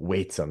there's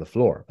weights on the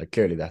floor, like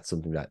clearly that's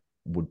something that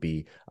would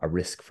be a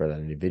risk for that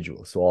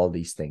individual. So all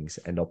these things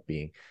end up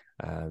being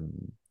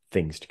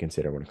things to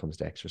consider when it comes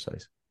to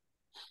exercise.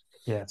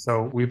 Yeah,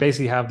 so we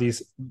basically have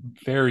these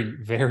very,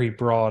 very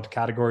broad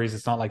categories.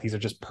 It's not like these are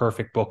just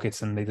perfect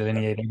buckets and they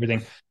delineate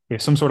everything. We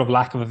have some sort of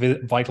lack of a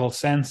vital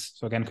sense.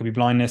 So again, it could be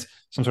blindness,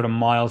 some sort of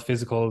mild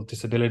physical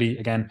disability.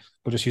 Again,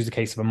 we'll just use the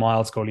case of a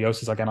mild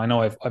scoliosis. Again, I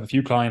know I have a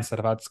few clients that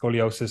have had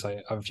scoliosis.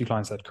 I have a few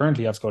clients that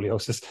currently have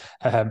scoliosis,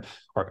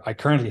 or I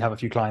currently have a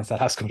few clients that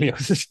have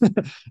scoliosis.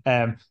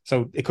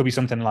 So it could be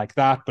something like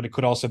that, but it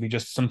could also be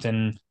just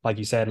something, like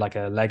you said, like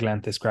a leg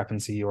length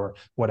discrepancy or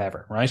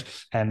whatever, right?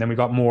 And then we've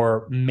got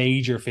more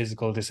major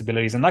physical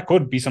disabilities, and that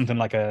could be something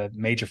like a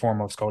major form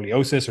of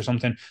scoliosis or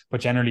something.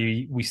 But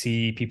generally, we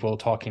see people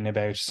talking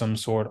about some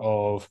sort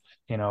of,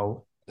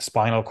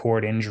 spinal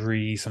cord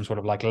injury, some sort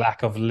of like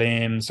lack of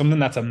limbs, something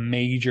that's a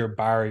major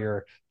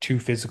barrier to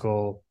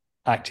physical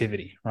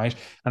activity, right?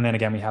 And then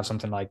again, we have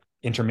something like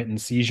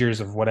intermittent seizures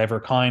of whatever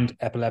kind,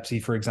 epilepsy,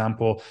 for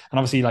example. And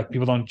obviously, like,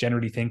 people don't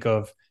generally think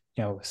of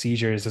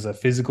seizures as a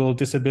physical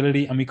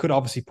disability, and we could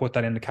obviously put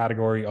that in the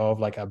category of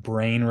like a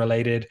brain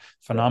related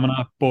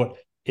phenomena, but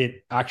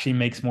it actually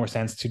makes more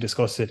sense to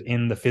discuss it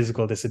in the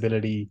physical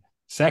disability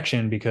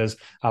section, because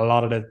a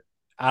lot of the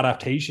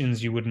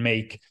adaptations you would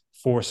make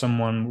for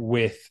someone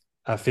with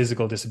a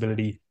physical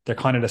disability, they're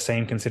kind of the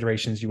same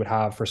considerations you would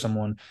have for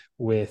someone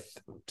with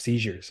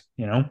seizures,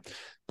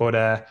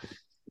 but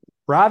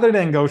rather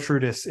than go through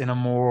this in a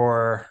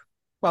more,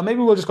 well, maybe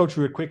we'll just go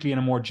through it quickly in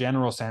a more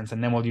general sense,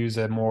 and then we'll use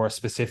a more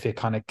specific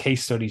kind of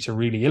case study to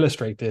really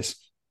illustrate this.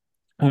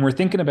 When we're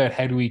thinking about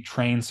how do we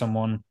train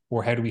someone,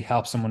 or how do we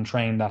help someone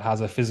train that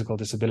has a physical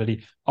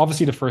disability,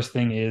 obviously the first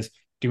thing is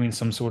doing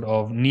some sort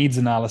of needs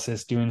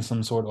analysis, doing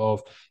some sort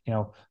of,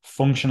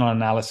 functional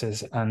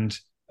analysis, and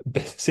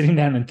sitting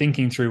down and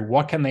thinking through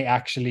what can they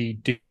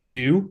actually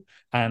do,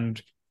 and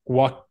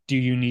what do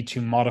you need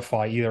to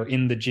modify either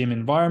in the gym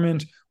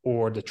environment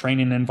or the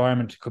training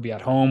environment? It could be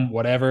at home,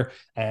 whatever.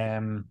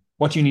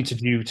 What do you need to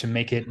do to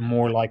make it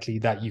more likely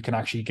that you can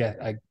actually get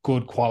a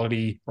good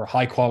quality or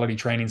high quality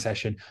training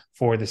session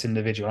for this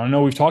individual? I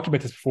know we've talked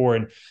about this before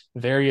in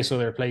various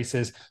other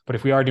places, but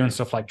if we are doing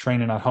stuff like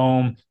training at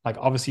home, like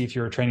obviously if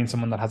you're training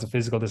someone that has a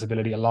physical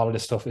disability, a lot of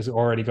this stuff is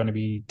already going to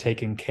be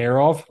taken care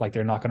of. Like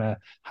they're not going to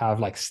have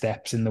like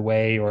steps in the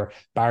way or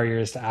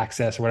barriers to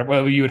access or whatever.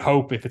 Well, you would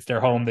hope if it's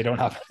their home, they don't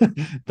have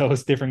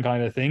those different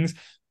kind of things.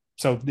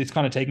 So it's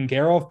kind of taken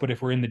care of. But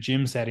if we're in the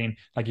gym setting,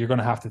 like you're going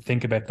to have to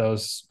think about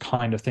those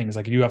kind of things.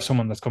 Like if you have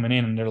someone that's coming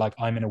in and they're like,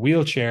 I'm in a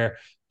wheelchair,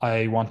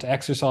 I want to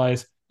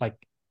exercise, like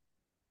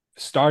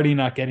starting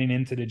at getting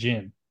into the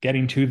gym,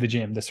 getting to the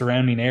gym, the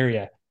surrounding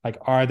area, like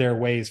are there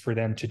ways for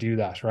them to do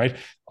that, right?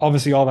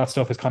 Obviously, all that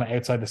stuff is kind of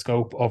outside the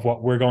scope of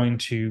what we're going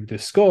to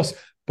discuss,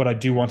 but I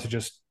do want to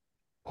just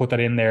put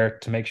that in there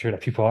to make sure that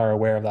people are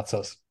aware of that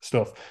stuff.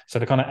 So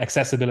the kind of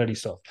accessibility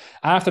stuff.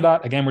 After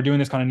that, again, we're doing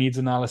this kind of needs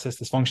analysis,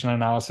 this functional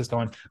analysis,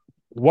 going,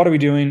 what are we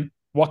doing?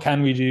 What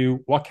can we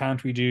do? What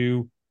can't we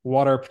do?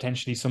 What are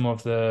potentially some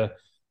of the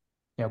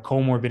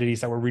comorbidities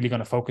that we're really going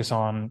to focus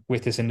on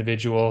with this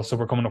individual? So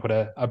we're coming up with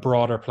a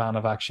broader plan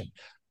of action.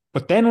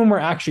 But then when we're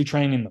actually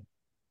training them,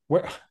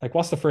 we're like,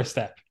 what's the first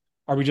step?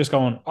 Are we just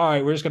going, all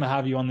right, we're just going to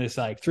have you on this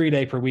like 3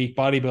 day per week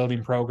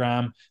bodybuilding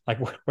program? Like,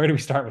 where do we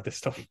start with this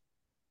stuff?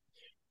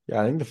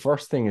 Yeah, I think the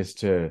first thing is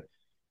to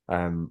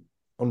um,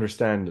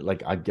 understand,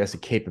 like, I guess, a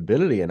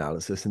capability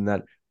analysis, in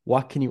that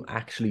what can you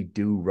actually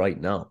do right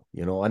now?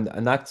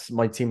 And that's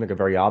might seem like a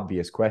very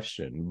obvious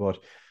question, but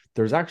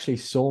there's actually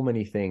so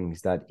many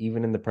things that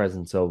even in the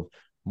presence of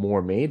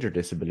more major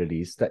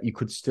disabilities that you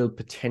could still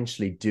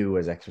potentially do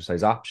as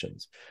exercise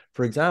options.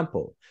 For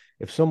example,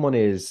 if someone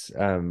is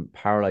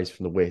paralyzed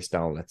from the waist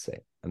down, let's say,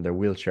 and they're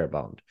wheelchair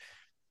bound,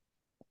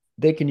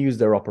 they can use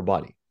their upper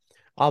body.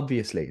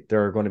 Obviously,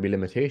 there are going to be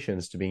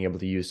limitations to being able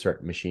to use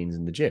certain machines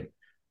in the gym.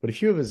 But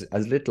if you have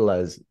as little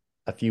as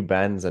a few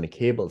bands and a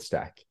cable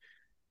stack,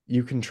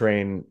 you can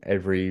train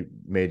every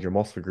major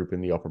muscle group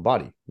in the upper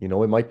body.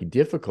 It might be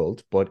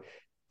difficult, but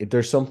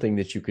there's something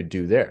that you could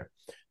do there.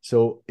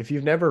 So if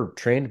you've never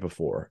trained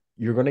before,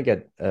 you're going to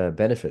get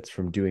benefits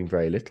from doing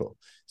very little.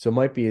 So it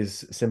might be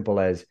as simple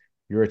as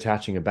you're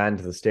attaching a band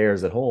to the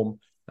stairs at home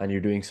and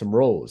you're doing some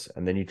rows,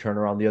 and then you turn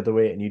around the other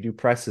way and you do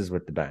presses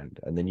with the band,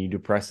 and then you do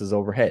presses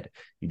overhead,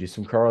 you do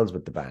some curls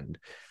with the band.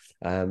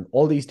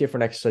 All these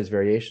different exercise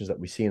variations that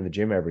we see in the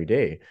gym every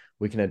day,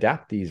 we can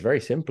adapt these very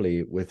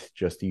simply with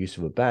just the use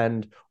of a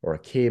band or a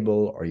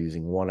cable, or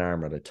using one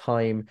arm at a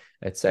time,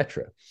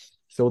 etc.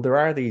 So there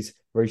are these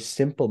very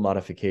simple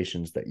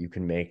modifications that you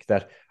can make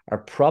that are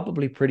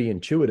probably pretty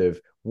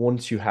intuitive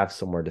once you have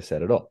somewhere to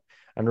set it up.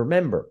 And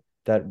remember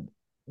that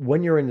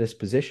when you're in this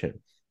position,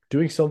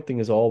 doing something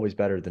is always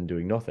better than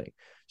doing nothing.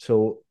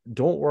 So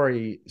don't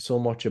worry so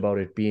much about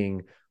it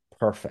being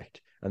perfect.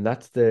 And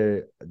that's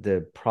the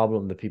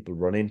problem that people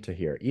run into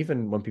here.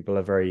 Even when people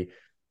have very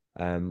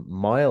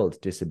mild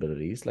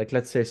disabilities, like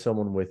let's say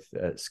someone with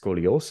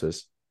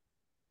scoliosis,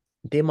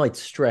 they might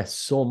stress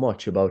so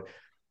much about,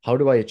 how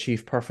do I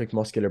achieve perfect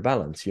muscular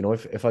balance?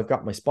 If I've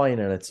got my spine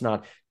and it's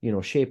not,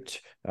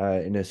 shaped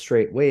in a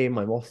straight way,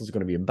 my muscles are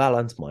going to be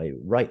imbalanced. My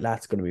right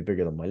lat's going to be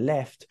bigger than my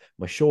left.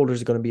 My shoulders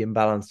are going to be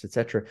imbalanced,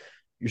 etc.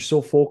 You're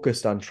so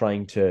focused on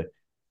trying to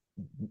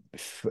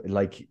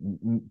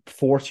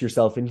force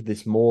yourself into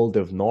this mold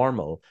of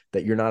normal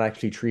that you're not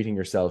actually treating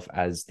yourself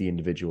as the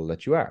individual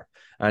that you are.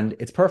 And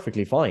it's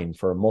perfectly fine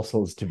for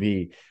muscles to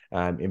be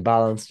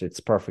imbalanced. It's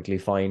perfectly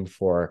fine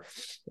for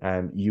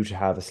you to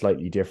have a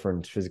slightly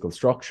different physical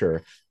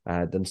structure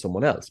than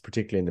someone else,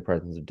 particularly in the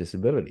presence of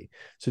disability.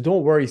 So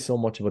don't worry so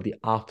much about the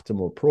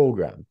optimal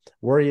program.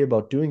 Worry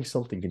about doing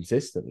something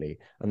consistently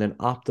and then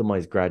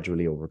optimize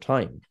gradually over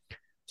time.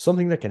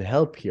 Something that can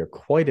help here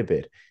quite a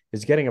bit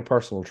is getting a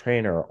personal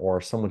trainer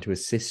or someone to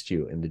assist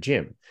you in the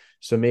gym.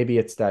 So maybe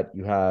it's that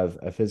you have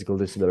a physical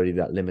disability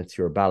that limits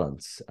your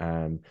balance.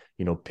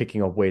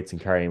 Picking up weights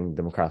and carrying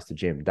them across the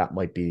gym, that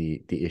might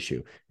be the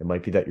issue. It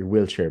might be that you're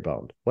wheelchair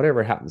bound.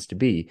 Whatever it happens to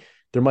be,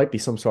 there might be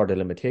some sort of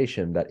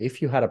limitation that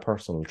if you had a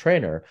personal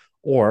trainer,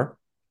 or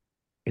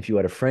if you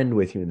had a friend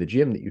with you in the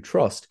gym that you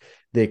trust,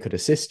 they could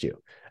assist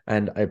you.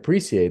 And I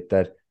appreciate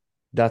that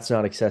that's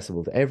not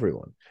accessible to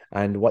everyone.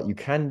 And what you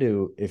can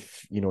do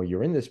if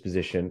you're in this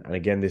position, and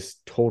again, this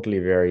totally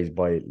varies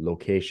by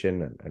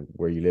location and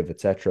where you live,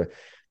 etc.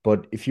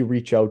 But if you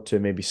reach out to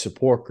maybe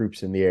support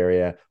groups in the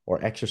area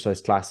or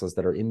exercise classes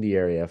that are in the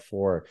area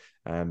for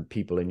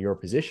people in your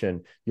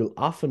position, you'll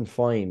often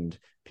find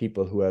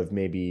people who have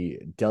maybe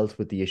dealt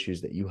with the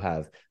issues that you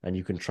have, and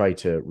you can try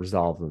to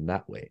resolve them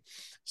that way.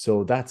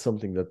 So that's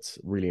something that's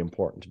really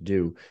important to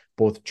do,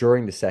 both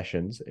during the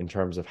sessions in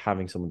terms of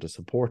having someone to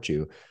support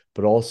you,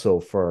 but also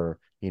for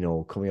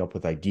coming up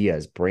with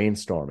ideas,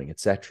 brainstorming,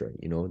 etc.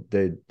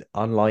 The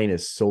online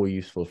is so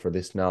useful for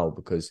this now,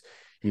 because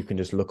you can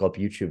just look up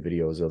YouTube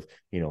videos of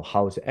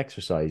how to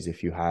exercise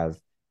if you have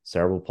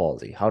cerebral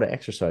palsy, how to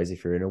exercise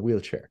if you're in a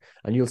wheelchair.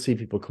 And you'll see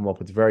people come up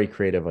with very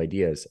creative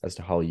ideas as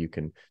to how you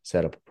can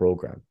set up a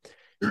program.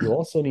 You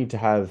also need to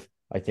have,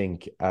 I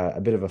think,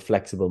 a bit of a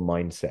flexible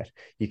mindset.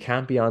 You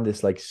can't be on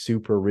this like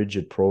super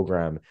rigid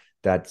program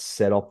that's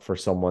set up for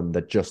someone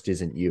that just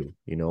isn't you.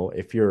 You know,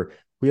 if you're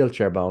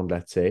wheelchair bound,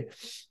 let's say,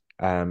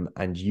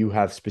 and you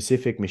have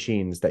specific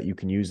machines that you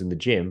can use in the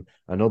gym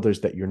and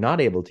others that you're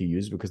not able to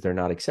use because they're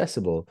not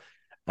accessible,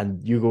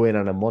 and you go in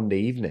on a Monday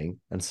evening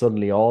and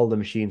suddenly all the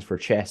machines for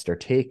chest are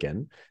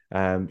taken,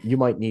 you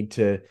might need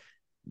to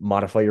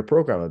modify your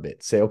program a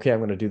bit. Say, okay, I'm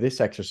going to do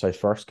this exercise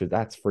first because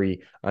that's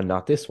free and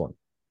not this one.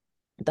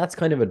 That's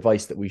kind of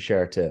advice that we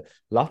share to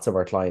lots of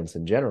our clients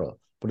in general,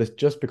 but it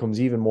just becomes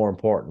even more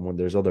important when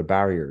there's other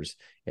barriers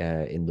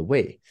in the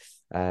way.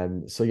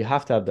 So you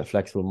have to have that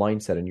flexible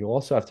mindset, and you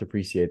also have to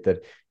appreciate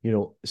that, you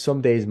know,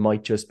 some days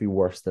might just be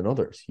worse than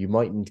others. You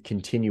mightn't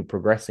continue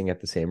progressing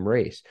at the same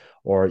rate,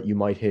 or you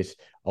might hit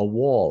a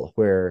wall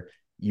where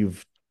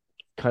you've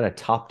kind of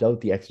topped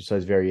out the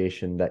exercise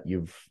variation that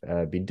you've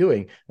been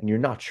doing and you're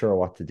not sure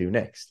what to do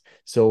next.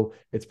 So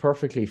it's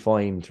perfectly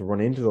fine to run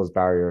into those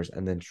barriers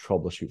and then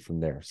troubleshoot from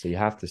there. So you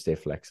have to stay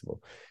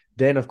flexible.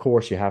 Then, of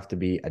course, you have to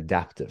be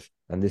adaptive.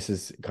 And this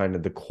is kind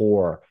of the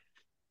core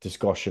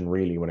discussion,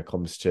 really, when it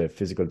comes to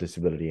physical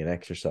disability and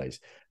exercise.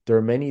 There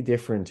are many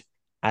different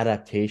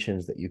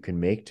adaptations that you can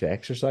make to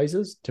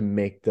exercises to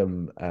make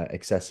them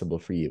accessible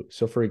for you.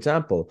 So, for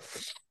example,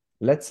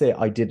 let's say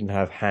I didn't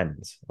have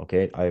hands.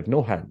 Okay, I have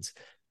no hands,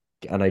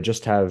 and I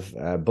just have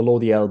below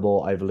the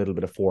elbow, I have a little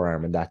bit of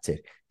forearm, and that's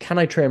it. Can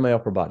I train my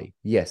upper body?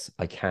 Yes,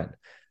 I can.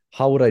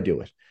 How would I do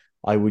it?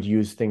 I would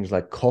use things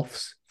like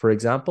cuffs, for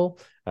example.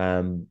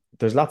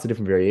 There's lots of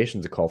different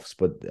variations of cuffs,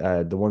 but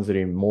the ones that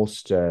are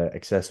most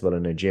accessible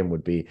in a gym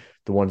would be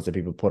the ones that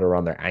people put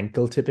around their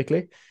ankle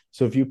typically.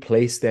 So if you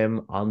place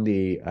them on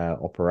the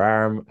upper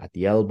arm at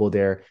the elbow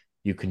there,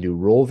 you can do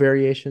row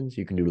variations,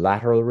 you can do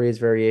lateral raise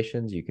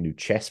variations, you can do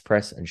chest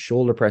press and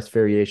shoulder press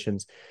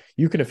variations.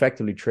 You can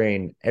effectively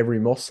train every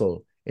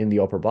muscle in the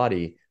upper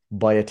body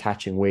by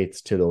attaching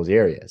weights to those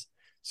areas.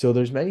 So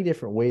there's many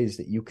different ways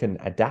that you can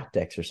adapt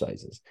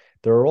exercises.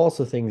 There are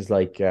also things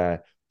like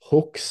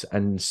hooks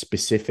and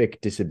specific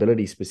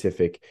disability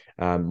specific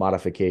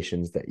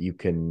modifications that you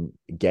can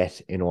get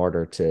in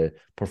order to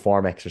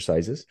perform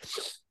exercises,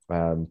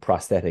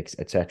 prosthetics,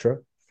 etc.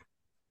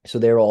 So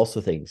there are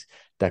also things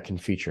that can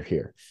feature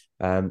here.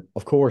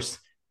 Of course,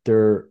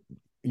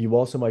 you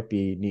also might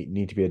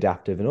need to be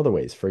adaptive in other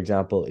ways. For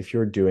example, if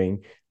you're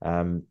doing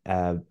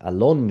a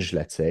lunge,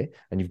 let's say,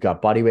 and you've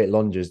got bodyweight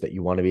lunges that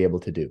you want to be able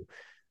to do.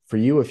 For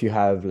you, if you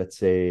have, let's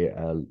say,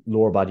 a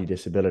lower body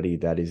disability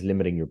that is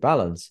limiting your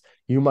balance,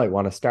 you might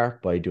want to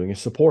start by doing a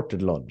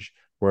supported lunge,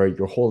 where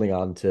you're holding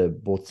on to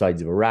both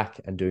sides of a rack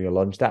and doing a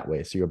lunge that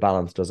way, so your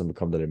balance doesn't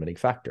become the limiting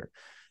factor.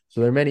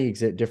 So there are many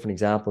different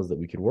examples that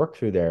we could work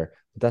through there,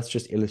 but that's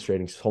just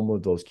illustrating some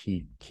of those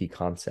key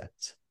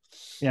concepts.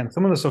 Yeah, and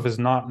some of the stuff is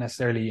not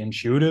necessarily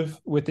intuitive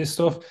with this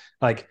stuff.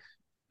 Like,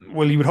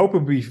 well, you would hope it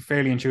would be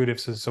fairly intuitive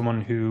to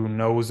someone who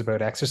knows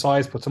about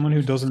exercise, but someone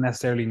who doesn't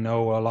necessarily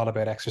know a lot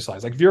about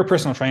exercise. Like if you're a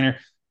personal trainer,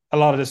 a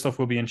lot of this stuff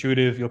will be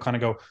intuitive. You'll kind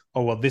of go,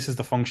 oh, well, this is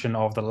the function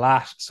of the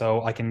lat,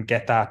 so I can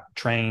get that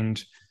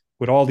trained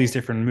with all these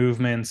different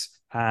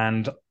movements,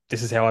 and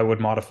this is how I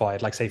would modify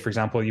it. Like, say, for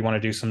example, you want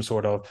to do some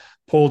sort of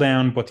pull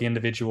down, but the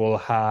individual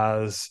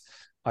has,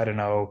 I don't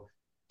know,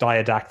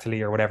 diadactyly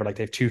or whatever, like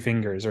they have two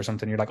fingers or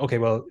something. You're like, okay,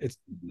 well, it's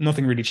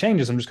nothing really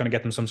changes. I'm just going to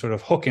get them some sort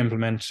of hook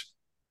implement.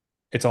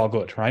 It's all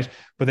good, right?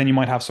 But then you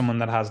might have someone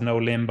that has no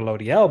limb below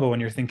the elbow,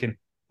 and you're thinking,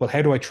 well,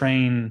 how do I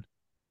train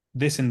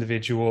this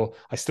individual?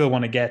 I still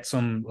want to get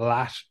some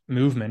lat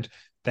movement.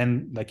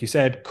 Then, like you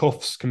said,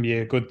 cuffs can be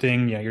a good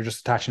thing. You know, you're just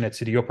attaching it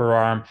to the upper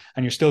arm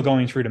and you're still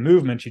going through the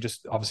movement. You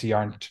just obviously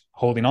aren't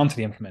holding on to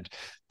the implement.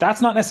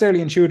 That's not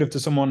necessarily intuitive to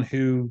someone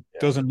who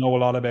doesn't know a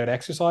lot about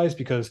exercise,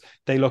 because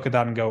they look at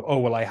that and go, oh,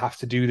 well, I have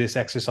to do this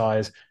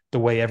exercise the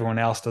way everyone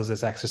else does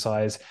this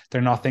exercise. They're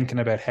not thinking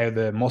about how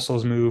the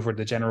muscles move or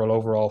the general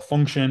overall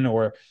function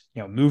or,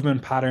 you know,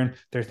 movement pattern.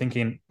 They're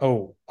thinking,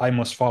 oh, I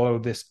must follow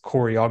this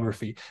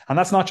choreography. And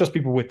that's not just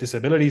people with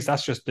disabilities.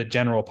 That's just the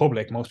general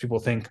public. Most people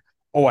think,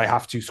 oh, I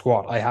have to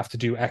squat, I have to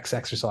do X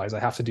exercise, I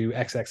have to do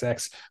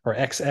XXX or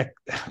XX,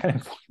 I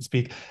can't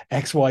speak,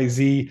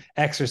 XYZ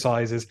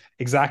exercises,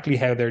 exactly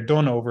how they're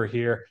done over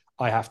here.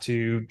 I have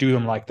to do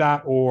them like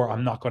that, or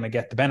I'm not going to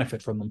get the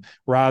benefit from them,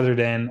 rather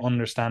than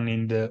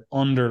understanding the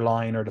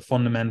underlying or the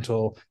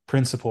fundamental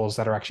principles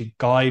that are actually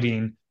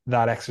guiding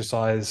that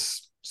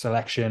exercise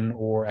selection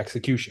or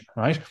execution,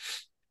 right?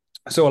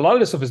 So a lot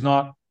of this stuff is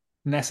not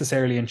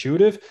necessarily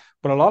intuitive,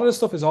 but a lot of this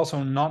stuff is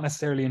also not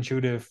necessarily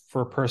intuitive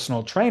for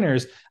personal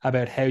trainers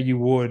about how you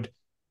would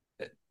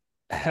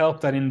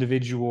help that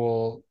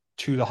individual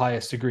to the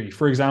highest degree.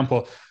 For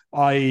example,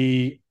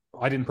 I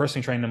didn't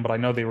personally train them, but I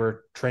know they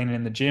were training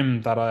in the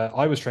gym that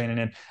I was training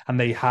in, and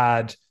they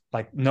had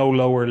like no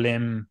lower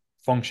limb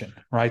function,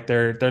 right?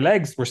 Their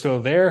legs were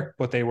still there,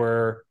 but they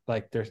were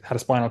like, they had a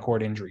spinal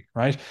cord injury,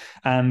 right?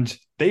 And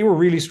they were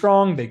really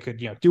strong. They could,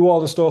 you know, do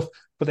all the stuff,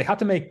 but they had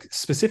to make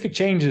specific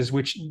changes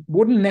which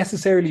wouldn't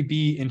necessarily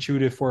be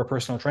intuitive for a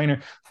personal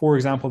trainer. For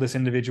example, this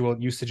individual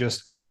used to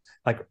just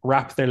like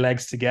wrap their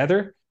legs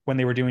together when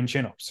they were doing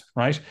chin-ups,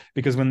 right?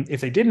 Because if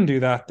they didn't do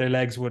that, their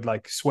legs would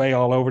like sway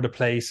all over the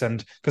place,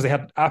 and because they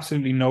had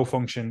absolutely no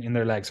function in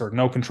their legs or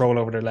no control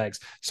over their legs.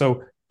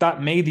 So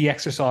that made the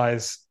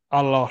exercise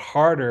a lot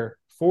harder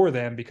for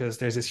them because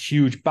there's this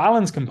huge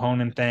balance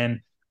component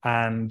then,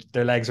 and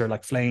their legs are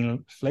like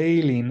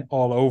flailing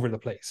all over the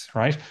place,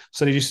 right?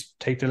 So they just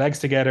take their legs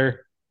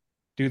together,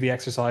 do the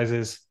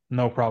exercises,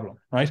 no problem,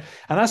 right?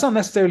 And that's not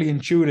necessarily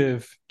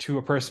intuitive to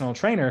a personal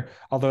trainer,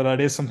 although that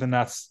is something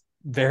that's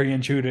very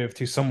intuitive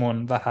to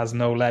someone that has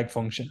no leg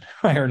function,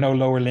 right? Or no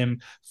lower limb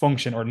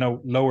function, or no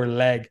lower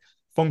leg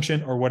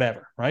function, or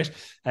whatever, right?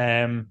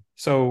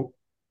 So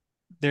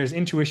there's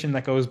intuition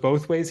that goes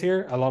both ways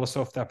here. A lot of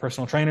stuff that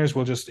personal trainers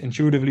will just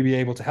intuitively be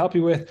able to help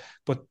you with.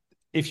 But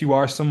if you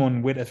are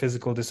someone with a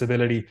physical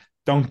disability,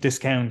 don't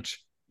discount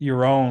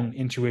your own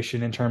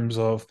intuition in terms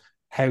of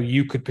how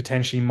you could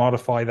potentially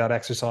modify that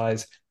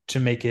exercise to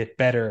make it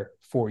better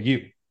for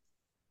you.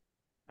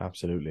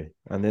 Absolutely.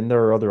 And then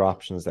there are other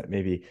options that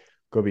maybe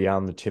go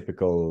beyond the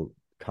typical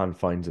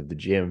confines of the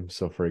gym.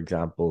 So, for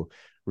example,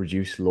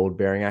 reduce load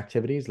bearing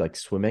activities like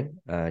swimming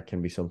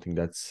can be something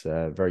that's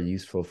very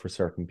useful for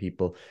certain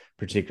people,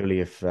 particularly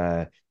if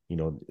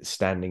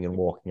standing and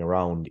walking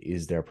around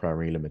is their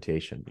primary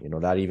limitation.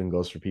 That even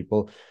goes for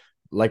people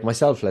like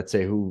myself, let's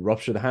say, who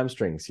rupture the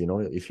hamstrings.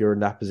 If you're in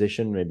that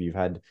position, maybe you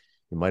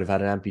might have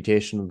had an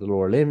amputation of the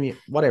lower limb,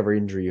 whatever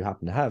injury you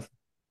happen to have.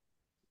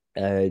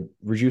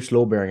 Reduce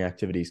load bearing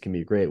activities can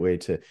be a great way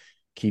to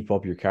keep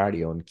up your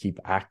cardio and keep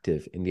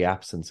active in the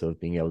absence of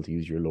being able to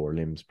use your lower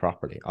limbs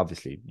properly.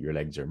 Obviously, your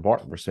legs are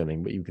important for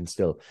swimming, but you can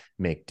still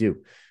make do.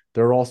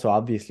 There are also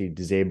obviously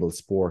disabled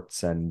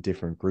sports and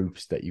different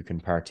groups that you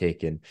can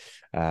partake in.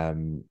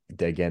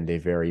 Again, they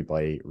vary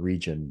by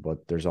region,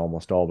 but there's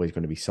almost always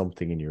going to be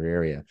something in your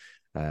area,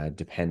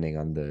 depending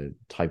on the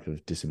type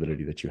of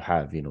disability that you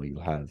have.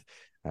 You'll have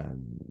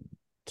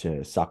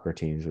to soccer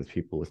teams with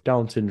people with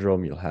Down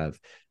syndrome. You'll have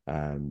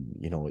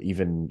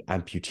even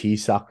amputee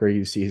soccer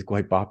you see is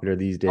quite popular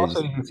these days.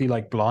 Also, you can see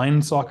like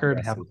blind soccer.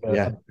 They have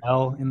a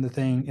bell in the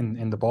thing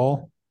in the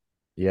ball.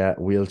 Yeah,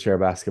 wheelchair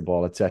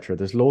basketball, etc.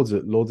 There's loads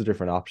of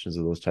different options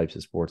of those types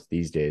of sports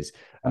these days.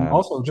 And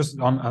also, just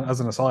on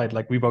as an aside,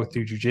 like we both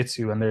do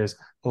jujitsu, and there's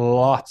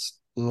lots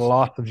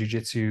of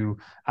jiu-jitsu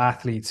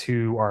athletes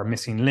who are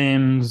missing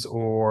limbs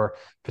or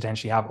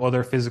potentially have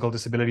other physical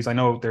disabilities. I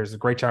know there's a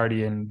great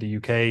charity in the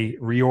UK,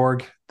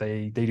 Reorg.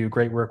 They do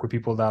great work with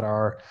people that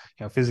are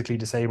physically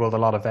disabled, a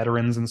lot of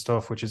veterans and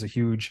stuff, which is a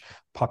huge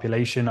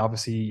population.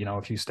 Obviously,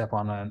 if you step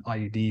on an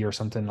IUD or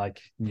something,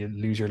 like you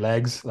lose your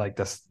legs, like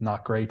that's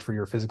not great for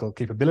your physical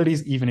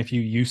capabilities, even if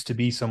you used to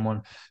be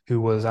someone who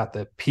was at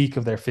the peak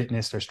of their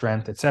fitness, their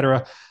strength,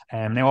 etc.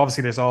 And now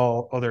obviously there's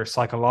all other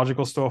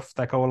psychological stuff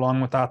that go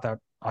along with that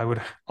I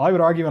would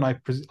argue, and I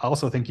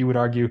also think you would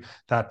argue,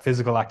 that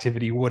physical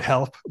activity would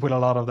help with a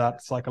lot of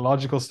that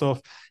psychological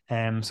stuff.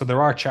 So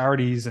there are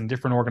charities and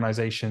different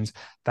organizations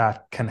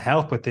that can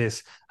help with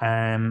this.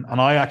 And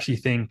I actually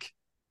think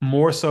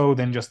more so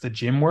than just the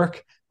gym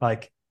work,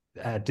 like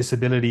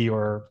disability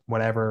or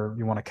whatever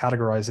you want to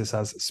categorize this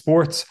as,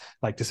 sports,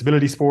 like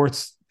disability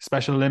sports,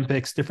 Special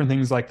Olympics, different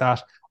things like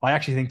that. I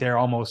actually think they're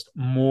almost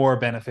more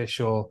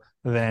beneficial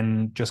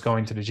than just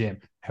going to the gym.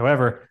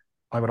 However,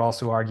 I would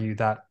also argue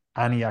that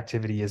any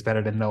activity is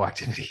better than no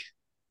activity.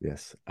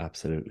 Yes,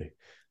 absolutely.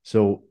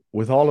 So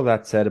with all of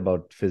that said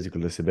about physical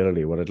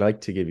disability, what I'd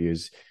like to give you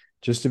is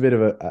just a bit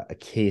of a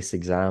case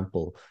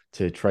example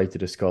to try to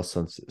discuss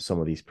some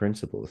of these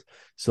principles.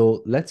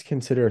 So let's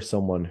consider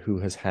someone who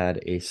has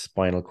had a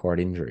spinal cord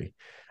injury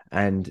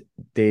and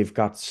they've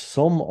got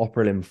some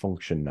upper limb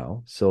function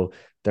now. So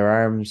their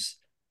arms,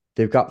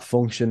 they've got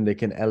function, they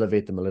can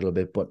elevate them a little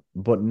bit, but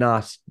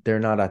they're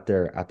not at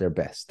their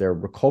best. They're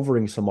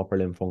recovering some upper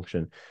limb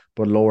function,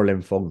 but lower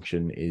limb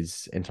function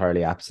is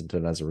entirely absent,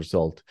 and as a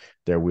result,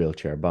 they're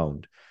wheelchair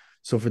bound.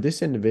 So for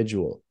this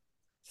individual,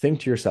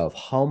 think to yourself,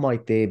 how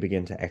might they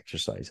begin to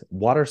exercise?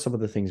 What are some of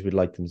the things we'd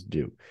like them to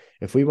do?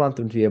 If we want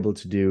them to be able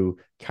to do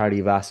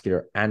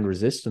cardiovascular and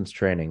resistance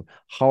training,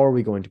 how are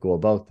we going to go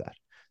about that?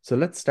 So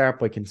let's start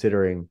by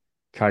considering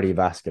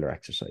cardiovascular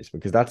exercise,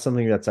 because that's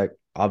something that's like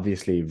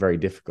obviously very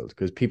difficult,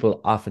 because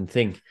people often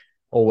think,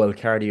 oh, well,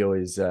 cardio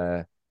is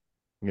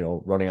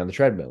running on the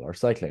treadmill or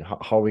cycling.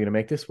 How are we going to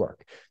make this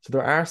work? So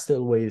there are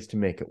still ways to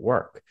make it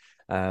work.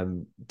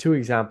 Two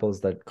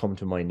examples that come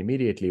to mind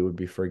immediately would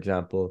be, for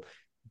example,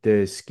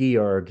 the ski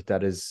erg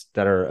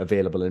that are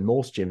available in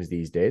most gyms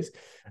these days,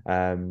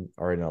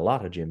 or in a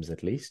lot of gyms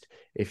at least.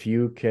 If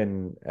you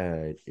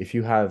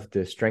have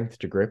the strength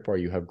to grip, or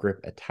you have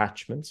grip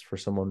attachments for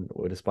someone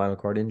with a spinal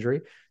cord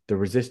injury, the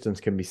resistance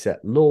can be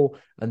set low,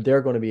 and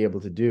they're going to be able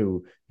to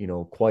do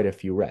quite a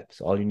few reps.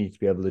 All you need to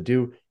be able to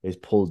do is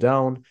pull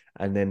down,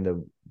 and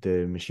then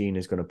the machine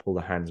is going to pull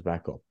the hands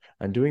back up.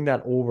 And doing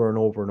that over and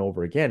over and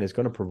over again is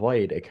going to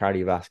provide a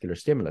cardiovascular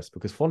stimulus,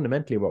 because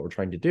fundamentally what we're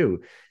trying to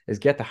do is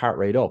get the heart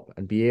rate up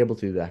and be able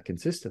to do that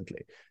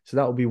consistently. So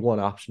that would be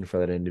one option for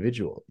that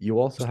individual. You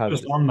also have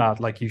Just on that,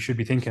 like you should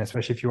be thinking,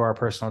 especially if you are a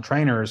personal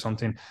trainer or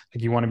something,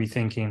 like you want to be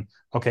thinking,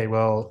 okay,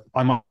 well,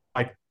 I might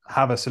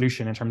have a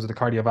solution in terms of the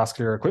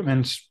cardiovascular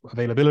equipment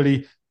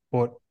availability,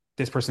 but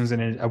this person's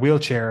in a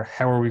wheelchair.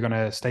 How are we going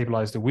to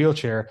stabilize the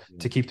wheelchair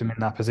to keep them in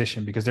that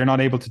position? Because they're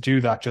not able to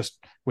do that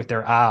just with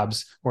their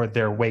abs or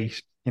their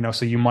weight,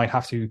 so you might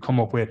have to come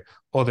up with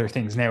other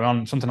things. Now,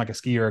 on something like a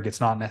ski erg, it's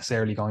not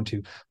necessarily going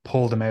to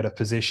pull them out of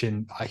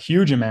position a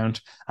huge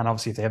amount. And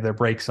obviously, if they have their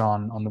brakes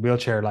on the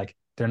wheelchair, like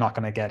they're not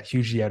going to get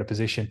hugely out of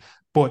position.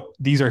 But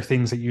these are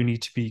things that you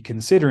need to be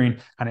considering.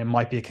 And it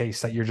might be a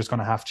case that you're just going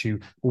to have to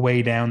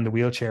weigh down the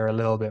wheelchair a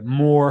little bit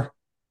more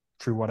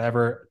through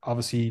whatever.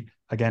 Obviously,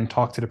 again,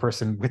 talk to the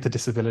person with the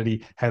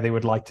disability how they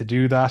would like to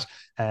do that.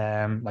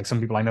 Like some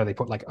people I know, they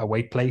put like a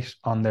weight plate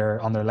on their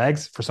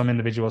legs. For some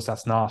individuals,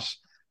 that's not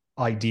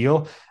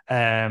ideal.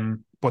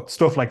 But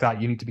stuff like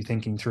that, you need to be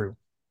thinking through.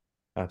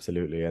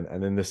 Absolutely.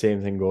 And then the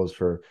same thing goes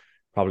for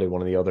probably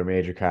one of the other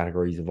major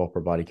categories of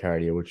upper body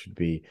cardio, which would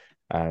be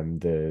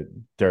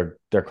they're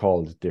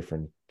called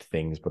different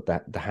things, but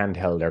the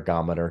handheld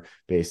ergometer,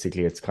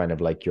 basically it's kind of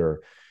like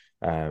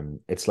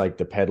it's like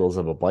the pedals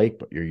of a bike,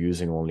 but you're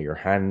using only your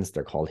hands.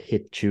 They're called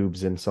hip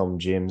tubes in some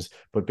gyms,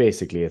 but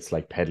basically it's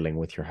like pedaling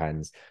with your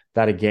hands.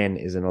 That again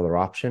is another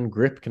option.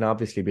 Grip can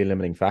obviously be a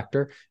limiting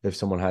factor. If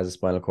someone has a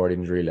spinal cord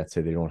injury, let's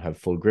say they don't have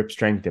full grip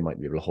strength, they might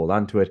be able to hold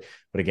on to it.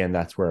 But again,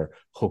 that's where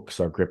hooks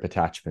or grip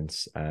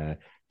attachments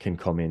can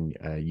come in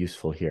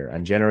useful here.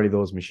 And generally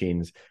those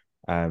machines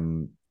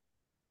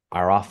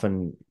are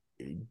often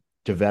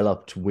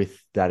developed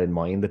with that in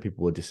mind, that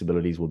people with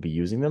disabilities will be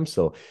using them.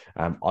 So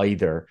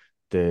either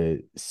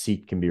the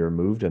seat can be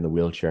removed and the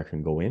wheelchair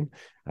can go in,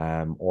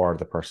 or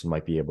the person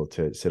might be able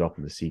to sit up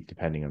in the seat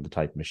depending on the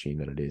type of machine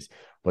that it is.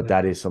 But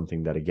that is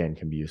something that again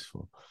can be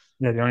useful.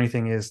 Yeah, the only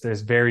thing is there's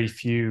very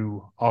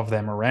few of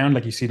them around.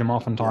 Like you see them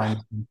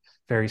oftentimes in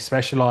very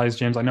specialized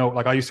gyms. I know,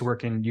 like I used to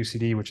work in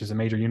UCD, which is a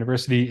major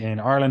university in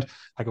Ireland.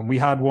 Like when we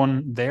had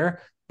one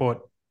there, but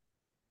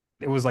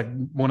it was like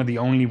one of the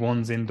only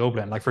ones in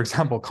Dublin. Like for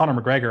example, Conor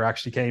McGregor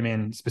actually came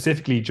in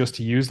specifically just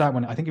to use that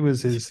when I think it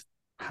was his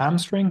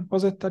hamstring,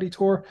 was it that he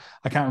tore?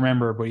 I can't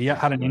remember, but he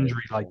had an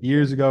injury like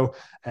years ago.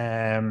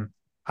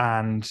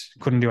 And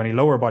couldn't do any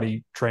lower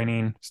body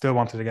training, still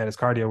wanted to get his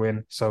cardio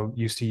in, so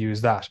used to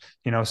use that.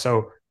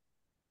 So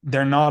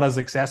they're not as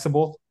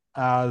accessible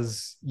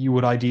as you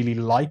would ideally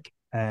like,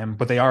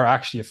 but they are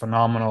actually a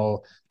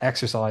phenomenal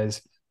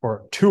exercise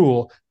or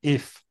tool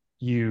if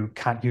you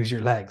can't use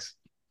your legs.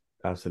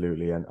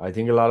 Absolutely. And I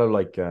think a lot of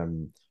like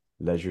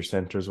leisure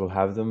centers will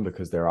have them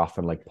because they're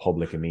often like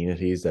public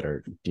amenities that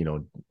are,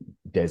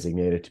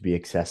 designated to be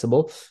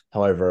accessible.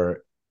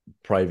 However,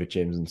 private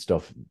gyms and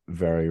stuff,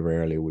 very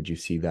rarely would you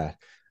see that.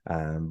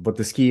 But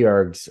the ski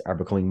ergs are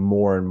becoming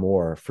more and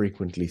more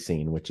frequently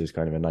seen, which is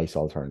kind of a nice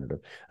alternative.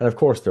 And of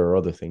course, there are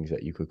other things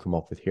that you could come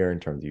up with here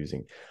in terms of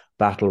using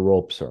battle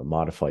ropes or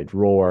modified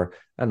rower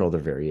and other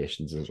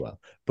variations as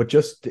well. But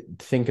just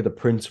think of the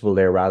principle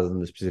there rather than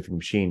the specific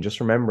machine.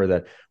 Just remember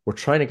that we're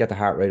trying to get the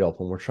heart rate up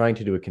and we're trying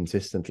to do it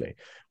consistently.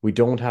 We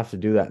don't have to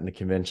do that in the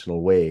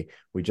conventional way.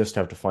 We just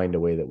have to find a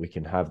way that we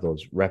can have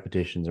those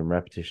repetitions and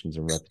repetitions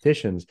and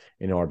repetitions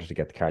in order to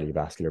get the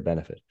cardiovascular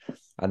benefit.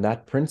 And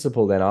that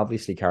principle then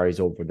obviously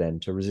carries over then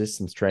to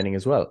resistance training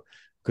as well.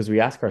 Because we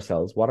ask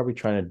ourselves, what are we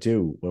trying to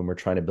do when we're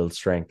trying to build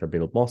strength or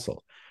build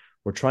muscle?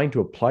 We're trying to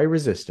apply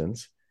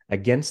resistance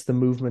against the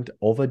movement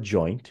of a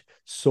joint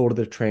so that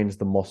it trains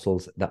the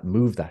muscles that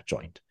move that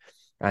joint.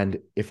 And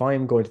if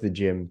I'm going to the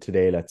gym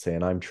today, let's say,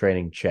 and I'm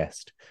training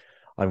chest,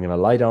 I'm going to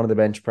lie down on the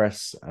bench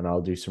press and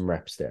I'll do some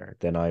reps there.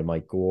 Then I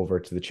might go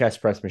over to the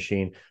chest press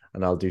machine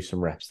and I'll do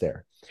some reps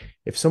there.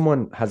 If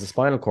someone has a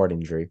spinal cord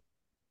injury,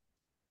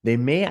 they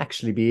may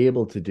actually be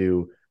able to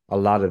do a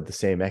lot of the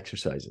same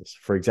exercises.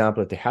 For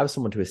example, if they have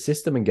someone to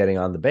assist them in getting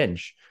on the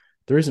bench,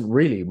 there isn't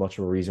really much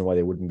of a reason why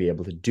they wouldn't be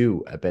able to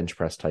do a bench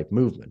press type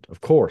movement.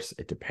 Of course,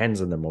 it depends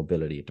on their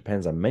mobility. It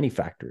depends on many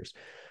factors,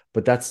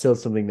 but that's still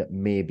something that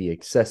may be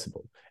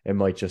accessible. It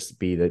might just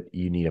be that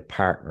you need a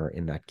partner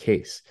in that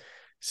case.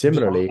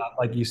 Similarly,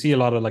 like you see a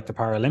lot of like the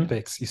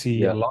Paralympics, you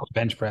see a lot of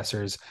bench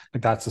pressers.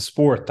 Like that's a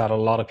sport that a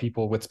lot of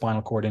people with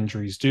spinal cord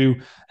injuries do,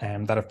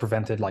 and that have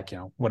prevented like,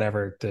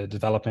 whatever the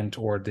development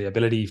or the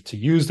ability to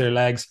use their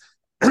legs.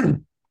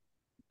 And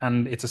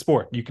it's a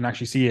sport. You can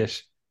actually see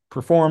it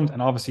performed,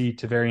 and obviously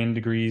to varying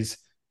degrees.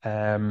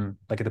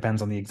 Like it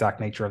depends on the exact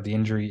nature of the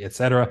injury,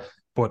 etc.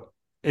 But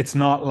it's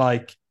not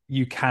like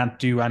you can't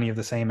do any of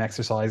the same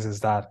exercises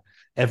that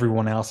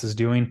everyone else is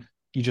doing.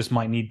 you just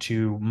might need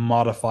to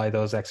modify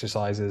those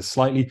exercises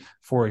slightly.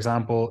 For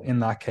example, in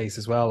that case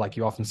as well, like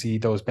you often see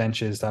those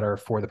benches that are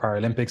for the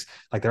Paralympics,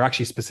 like they're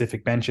actually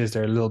specific benches.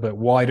 They're a little bit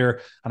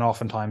wider, and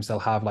oftentimes they'll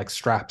have like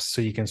straps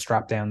so you can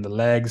strap down the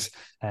legs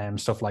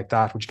and stuff like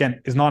that, which again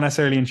is not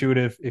necessarily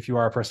intuitive if you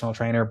are a personal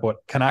trainer, but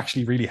can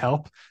actually really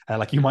help.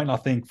 Like you might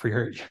not think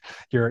for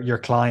your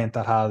client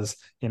that has,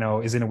 you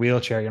know, is in a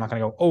wheelchair, you're not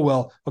going to go, oh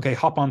well, okay,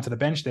 hop onto the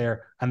bench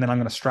there, and then I'm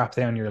going to strap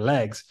down your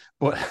legs.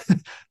 But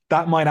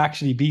that might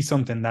actually be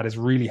something that is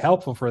really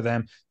helpful for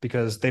them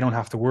because they don't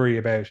have to worry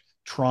about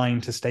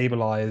trying to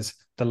stabilize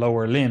the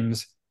lower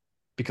limbs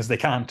because they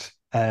can't.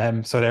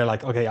 So they're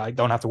like, okay, I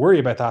don't have to worry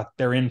about that.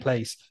 They're in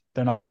place.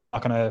 They're not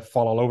going to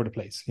fall all over the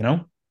place, you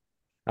know?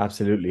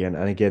 Absolutely. And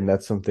again,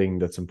 that's something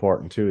that's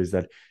important too, is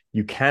that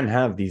you can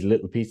have these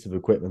little pieces of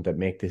equipment that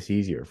make this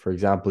easier. For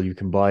example, you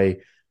can buy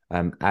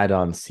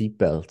add-on seat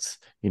belts.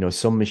 You know,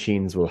 some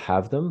machines will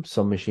have them.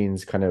 Some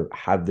machines kind of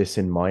have this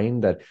in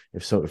mind that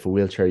if a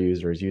wheelchair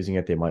user is using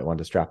it, they might want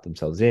to strap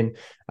themselves in.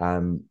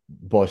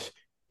 But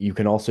you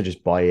can also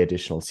just buy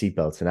additional seat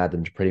belts and add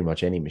them to pretty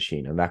much any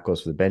machine. And that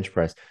goes for the bench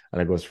press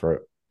and it goes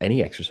for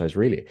any exercise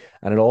really.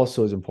 And it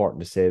also is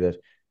important to say that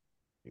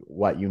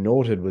what you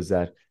noted was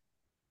that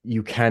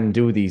you can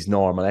do these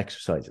normal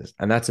exercises.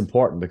 And that's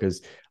important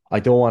because I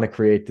don't want to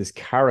create this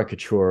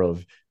caricature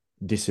of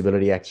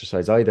disability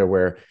exercise either,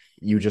 where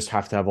you just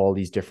have to have all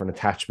these different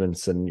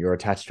attachments and you're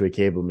attached to a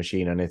cable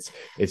machine. And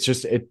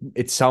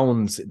it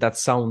sounds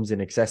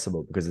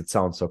inaccessible because it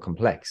sounds so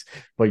complex.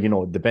 But you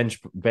know, the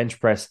bench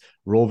press,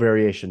 row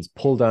variations,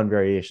 pull down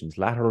variations,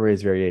 lateral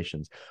raise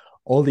variations,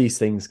 all these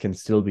things can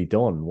still be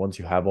done once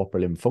you have upper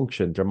limb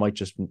function. There might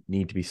just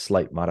need to be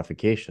slight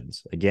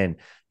modifications. Again,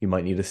 you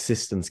might need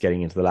assistance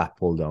getting into the lat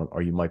pull down,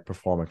 or you might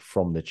perform it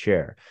from the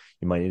chair.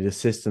 You might need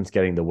assistance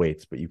getting the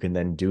weights, but you can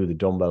then do the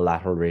dumbbell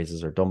lateral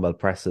raises or dumbbell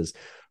presses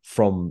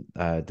from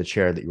the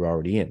chair that you're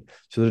already in.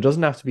 So there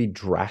doesn't have to be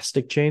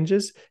drastic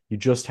changes. You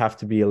just have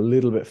to be a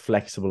little bit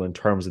flexible in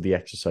terms of the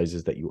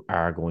exercises that you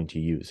are going to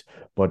use.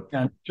 But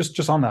and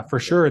just on that, for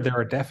sure, there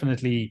are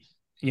definitely,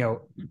 you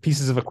know,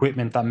 pieces of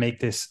equipment that make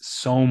this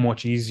so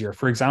much easier.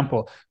 For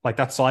example, like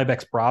that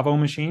Cybex Bravo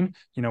machine,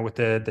 you know, with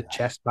the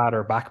chest pad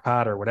or back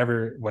pad or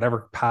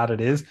whatever pad it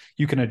is,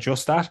 you can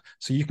adjust that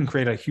so you can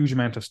create a huge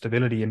amount of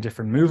stability in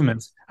different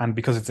movements. And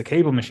because it's a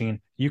cable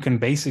machine, you can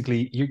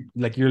basically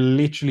you're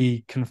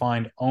literally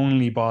confined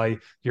only by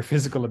your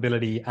physical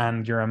ability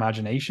and your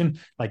imagination.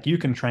 Like you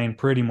can train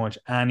pretty much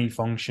any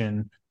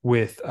function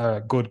with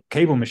a good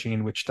cable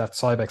machine, which that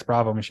Cybex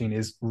Bravo machine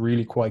is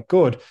really quite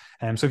good.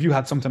 So if you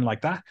had something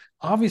like that,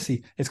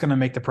 obviously it's going to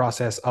make the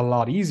process a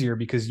lot easier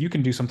because you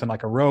can do something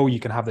like a row. You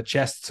can have the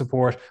chest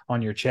support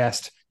on your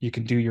chest. You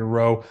can do your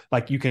row.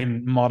 Like you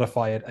can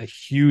modify it a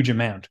huge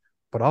amount.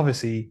 But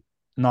obviously,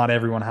 not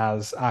everyone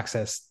has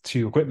access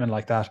to equipment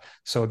like that.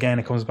 So again,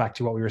 it comes back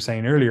to what we were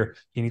saying earlier.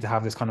 You need to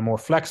have this kind of more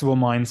flexible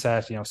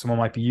mindset. You know, someone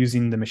might be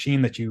using the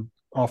machine that you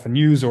often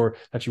use or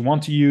that you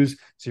want to use.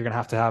 So you're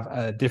going to have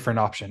a different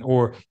option,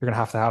 or you're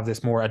going to have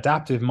this more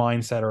adaptive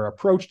mindset or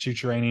approach to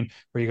training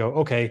where you go,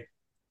 okay,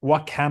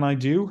 what can I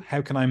do?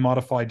 How can I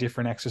modify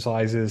different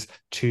exercises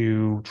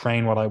to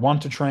train what I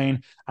want to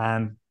train,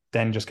 and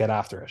then just get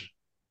after it?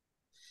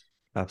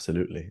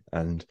 absolutely.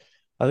 And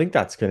I think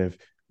that's kind of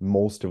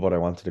most of what I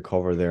wanted to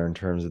cover there in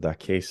terms of that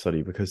case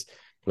study, because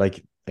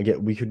like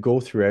again, we could go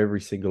through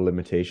every single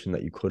limitation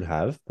that you could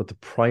have, but the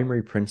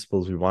primary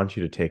principles we want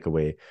you to take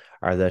away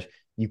are that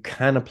you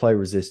can apply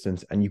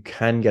resistance and you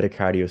can get a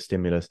cardio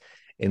stimulus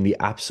in the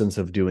absence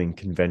of doing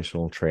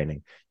conventional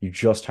training. You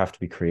just have to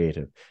be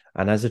creative.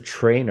 And as a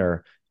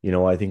trainer, you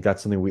know, I think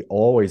that's something we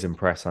always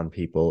impress on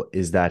people,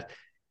 is that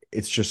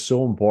it's just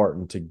so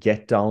important to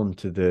get down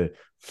to the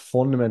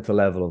fundamental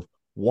level of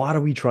what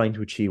are we trying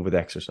to achieve with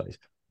exercise?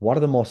 What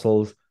are the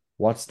muscles?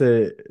 What's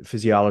the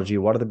physiology?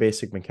 What are the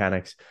basic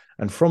mechanics?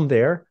 And from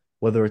there,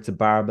 whether it's a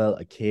barbell,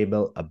 a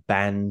cable, a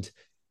band,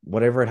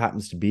 whatever it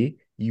happens to be,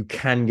 you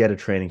can get a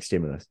training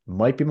stimulus. It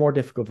might be more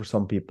difficult for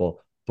some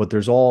people, but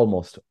there's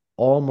almost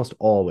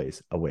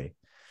always a way.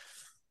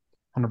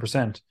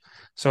 100%.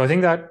 So I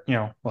think that, you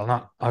know, well,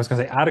 not, I was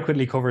going to say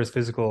adequately covers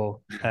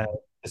physical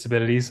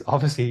disabilities.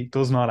 Obviously,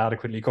 does not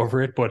adequately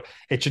cover it, but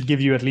it should give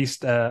you at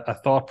least a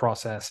thought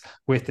process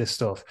with this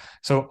stuff.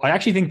 So I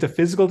actually think the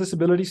physical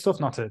disability stuff,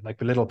 not to like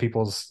belittle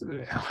people's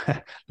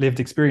lived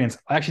experience,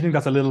 I actually think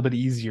that's a little bit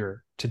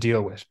easier to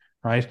deal with,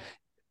 right?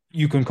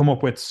 You can come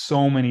up with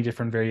so many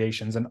different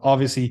variations, and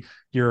obviously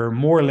you're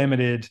more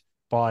limited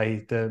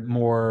by the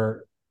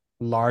more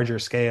larger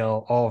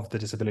scale of the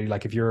disability.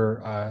 Like if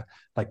you're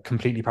like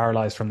completely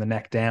paralyzed from the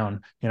neck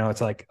down, you know,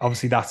 it's like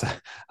obviously that's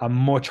a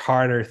much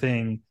harder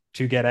thing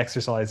to get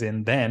exercise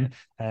in then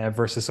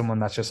versus someone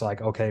that's just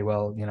like, okay,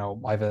 well, you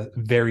know, I have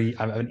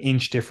an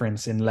inch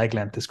difference in leg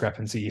length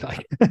discrepancy.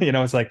 Like, you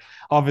know, it's like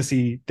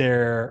obviously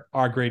there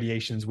are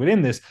gradations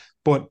within this,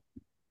 but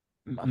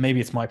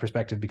maybe it's my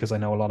perspective because I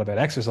know a lot about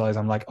exercise.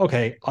 I'm like,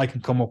 okay, I can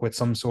come up with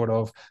some sort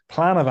of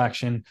plan of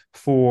action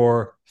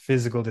for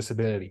physical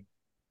disability.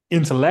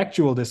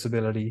 Intellectual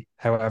disability,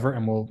 however,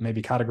 and we'll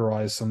maybe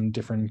categorize some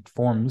different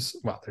forms.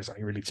 Well, there's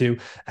only really two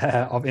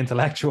of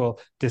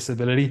intellectual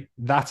disability.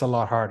 That's a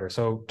lot harder.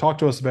 So, talk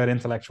to us about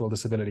intellectual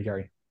disability,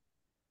 Gary.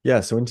 Yeah,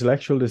 so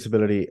intellectual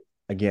disability,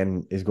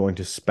 again, is going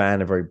to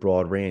span a very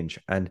broad range.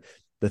 And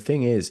the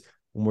thing is,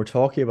 when we're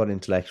talking about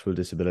intellectual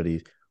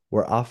disabilities,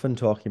 we're often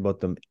talking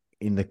about them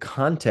in the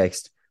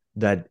context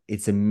that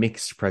it's a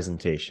mixed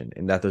presentation,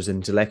 in that there's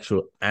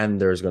intellectual and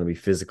there's going to be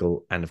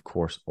physical and, of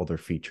course, other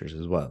features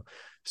as well.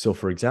 So,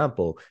 for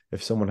example,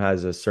 if someone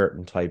has a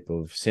certain type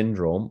of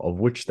syndrome, of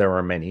which there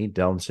are many,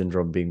 Down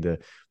syndrome being the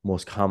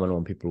most common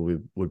one people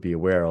would be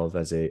aware of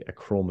as a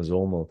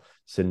chromosomal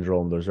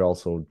syndrome. There's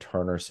also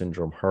Turner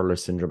syndrome, Hurler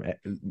syndrome,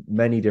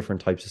 many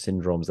different types of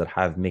syndromes that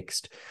have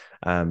mixed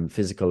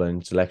physical and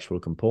intellectual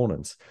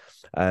components.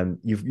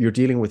 You're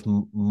dealing with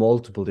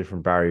multiple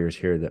different barriers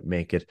here that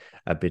make it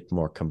a bit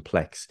more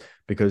complex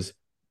because,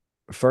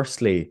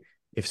 firstly,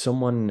 if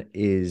someone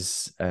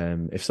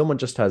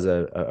just has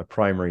a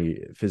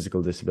primary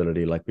physical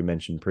disability, like we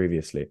mentioned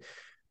previously,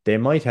 they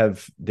might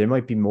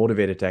be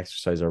motivated to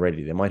exercise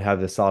already. They might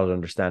have a solid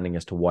understanding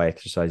as to why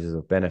exercise is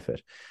of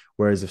benefit.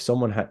 Whereas if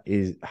someone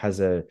has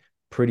a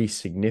pretty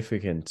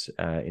significant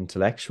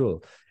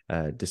intellectual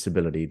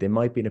disability, they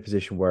might be in a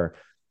position where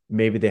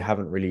maybe they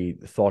haven't really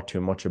thought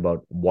too much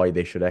about why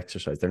they should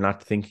exercise. They're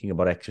not thinking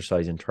about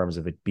exercise in terms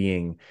of it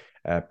being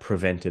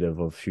preventative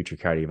of future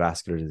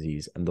cardiovascular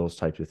disease and those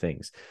types of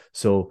things.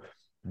 So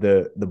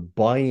the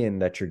buy-in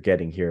that you're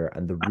getting here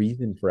and the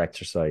reason for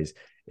exercise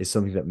is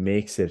something that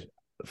makes it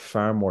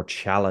far more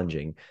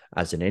challenging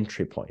as an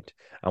entry point.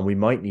 And we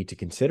might need to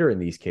consider in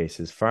these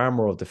cases far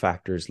more of the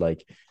factors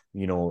like,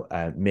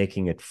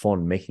 making it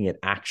fun, making it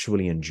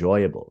actually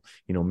enjoyable,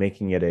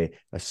 making it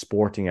a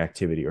sporting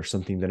activity or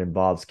something that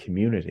involves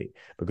community.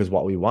 Because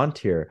what we want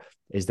here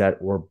is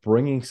that we're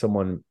bringing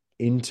someone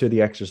into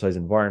the exercise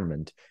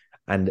environment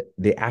and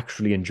they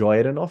actually enjoy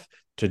it enough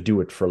to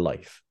do it for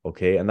life.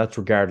 Okay. And that's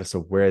regardless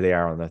of where they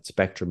are on that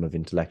spectrum of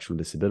intellectual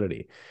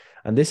disability.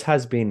 And this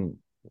has been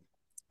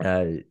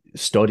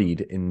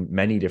studied in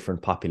many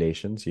different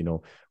populations.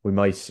 We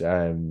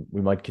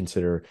might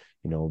consider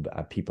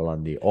people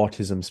on the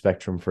autism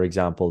spectrum, for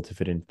example, to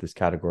fit into this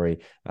category,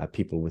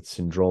 people with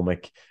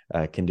syndromic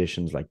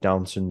conditions like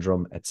Down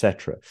syndrome,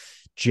 etc.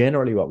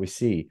 Generally, what we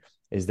see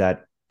is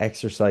that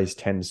exercise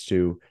tends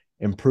to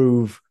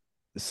improve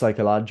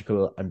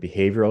psychological and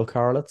behavioral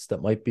correlates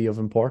that might be of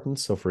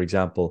importance. So, for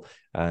example,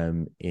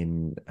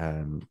 in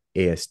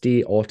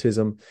ASD,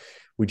 autism,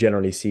 we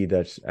generally see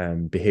that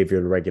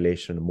behavioral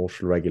regulation,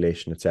 emotional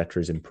regulation,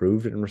 etc., is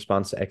improved in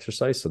response to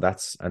exercise. So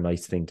that's a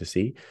nice thing to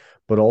see,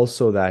 but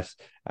also that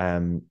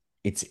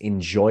it's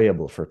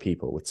enjoyable for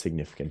people with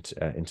significant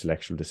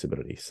intellectual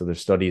disability. So there's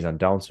studies on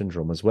Down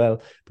syndrome as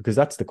well, because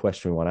that's the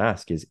question we want to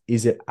ask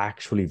is it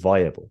actually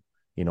viable?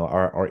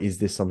 Or is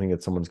this something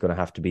that someone's going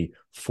to have to be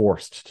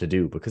forced to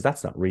do? Because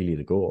that's not really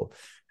the goal.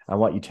 And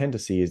what you tend to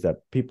see is that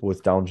people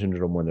with Down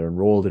syndrome, when they're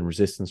enrolled in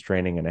resistance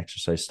training and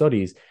exercise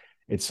studies,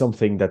 it's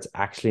something that's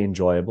actually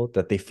enjoyable,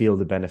 that they feel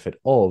the benefit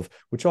of,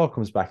 which all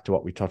comes back to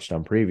what we touched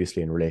on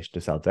previously in relation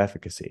to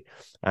self-efficacy.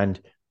 And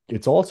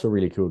it's also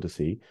really cool to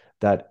see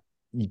that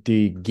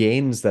the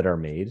gains that are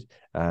made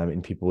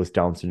in people with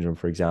Down syndrome,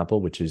 for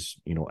example, which is,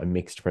 a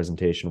mixed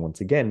presentation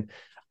once again,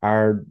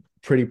 are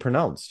pretty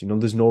pronounced.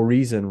 There's no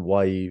reason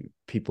why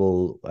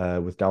people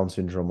with Down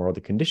syndrome or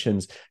other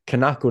conditions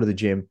cannot go to the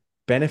gym,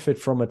 benefit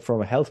from it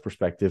from a health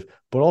perspective,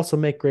 but also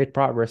make great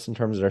progress in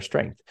terms of their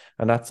strength.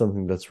 And that's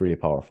something that's really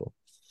powerful.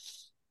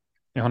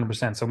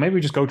 100%. So maybe we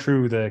just go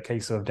through the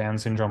case of Down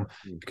syndrome,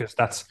 because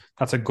that's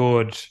a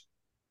good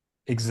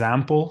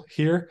example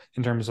here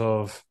in terms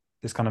of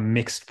this kind of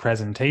mixed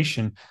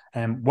presentation.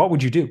 And what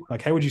would you do?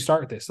 Like, how would you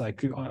start this?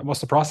 Like,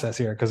 what's the process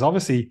here? Because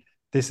obviously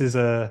this is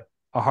a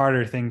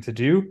harder thing to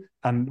do.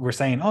 And we're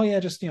saying, oh yeah,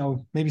 just,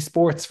 maybe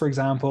sports, for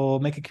example,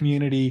 make a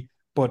community.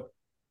 But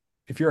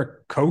if you're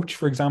a coach,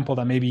 for example,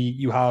 that maybe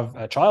you have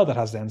a child that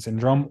has Down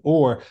syndrome,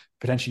 or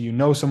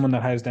potentially someone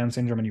that has Down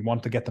syndrome and you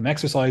want to get them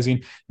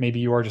exercising, maybe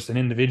you are just an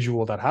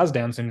individual that has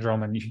Down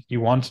syndrome and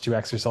you want to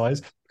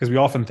exercise, because we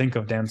often think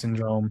of Down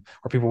syndrome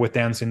or people with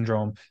Down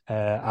syndrome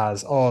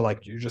as, oh,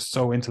 like you're just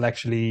so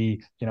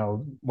intellectually,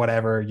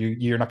 whatever,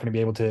 you're not going to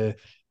be able to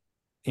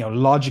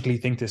logically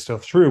think this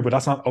stuff through. But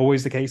that's not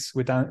always the case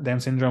with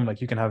Down syndrome.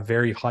 Like, you can have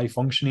very high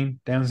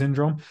functioning Down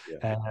syndrome.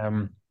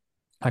 Yeah.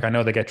 Like, I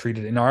know they get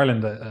treated in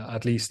Ireland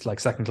at least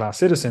like second class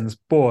citizens,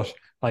 but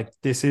like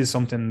this is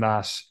something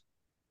that,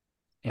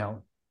 we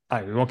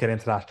won't get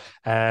into that.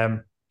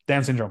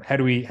 Down syndrome, how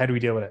do we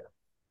deal with it?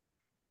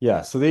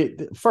 Yeah, so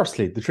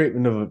firstly, the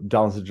treatment of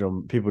Down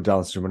syndrome, people with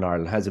Down syndrome in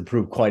Ireland, has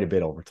improved quite a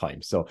bit over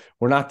time. So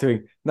we're not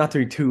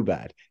doing too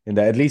bad in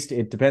that. At least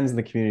it depends on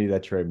the community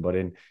that you're in. But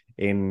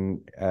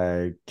in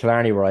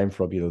Killarney, where I'm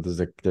from,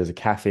 there's a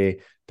cafe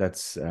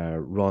that's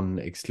run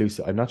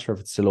exclusive. I'm not sure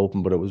if it's still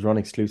open, but it was run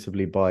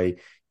exclusively by,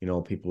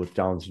 people with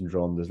Down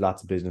syndrome. There's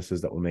lots of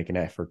businesses that will make an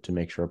effort to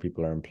make sure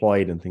people are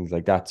employed and things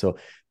like that. So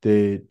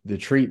the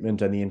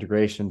treatment and the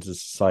integration into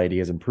society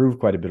has improved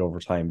quite a bit over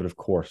time. But of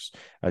course,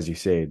 as you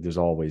say, there's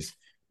always,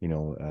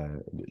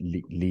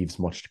 leaves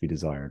much to be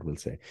desired, we'll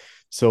say.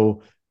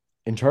 So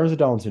in terms of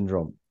Down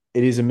syndrome,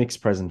 it is a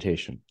mixed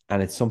presentation,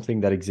 and it's something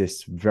that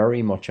exists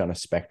very much on a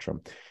spectrum,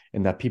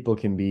 in that people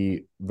can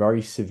be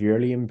very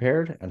severely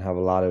impaired and have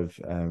a lot of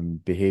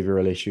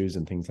behavioral issues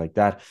and things like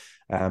that.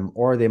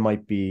 Or they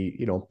might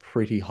be,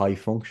 pretty high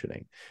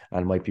functioning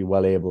and might be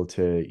well able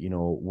to,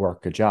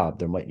 work a job.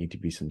 There might need to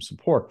be some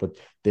support, but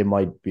they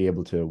might be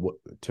able to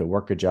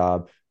work a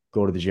job,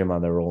 go to the gym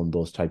on their own,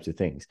 those types of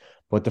things.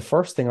 But the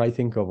first thing I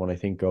think of when I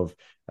think of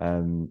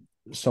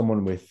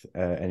someone with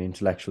an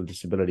intellectual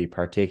disability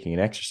partaking in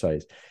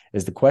exercise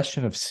is the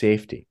question of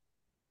safety.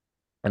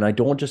 And I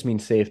don't just mean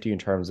safety in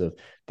terms of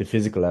the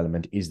physical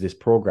element, is this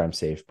program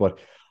safe? But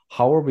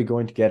how are we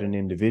going to get an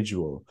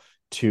individual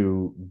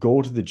to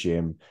go to the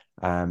gym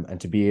and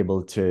to be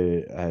able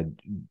to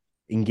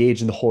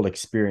engage in the whole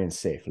experience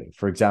safely?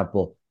 For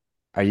example,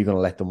 are you going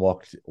to let them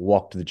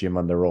walk to the gym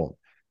on their own?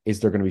 Is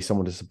there going to be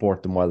someone to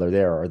support them while they're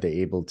there? Are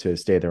they able to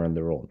stay there on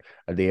their own?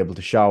 Are they able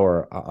to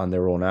shower on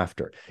their own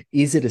after?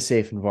 Is it a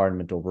safe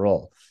environment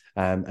overall?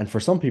 And for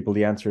some people,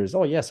 the answer is,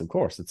 oh, yes, of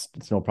course,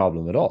 it's no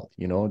problem at all.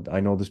 I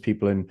know there's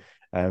people in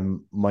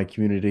my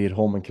community at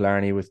home in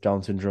Killarney with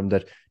Down syndrome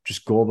that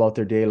just go about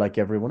their day like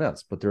everyone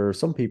else. But there are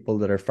some people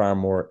that are far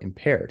more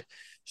impaired.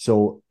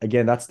 So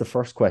again, that's the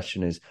first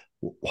question, is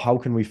how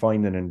can we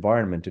find an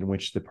environment in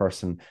which the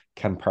person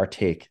can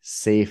partake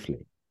safely?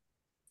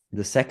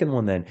 The second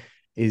one then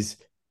is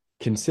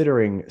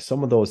considering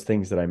some of those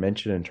things that I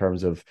mentioned in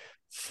terms of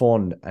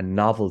fun and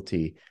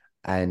novelty,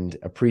 and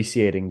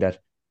appreciating that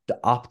the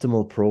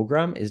optimal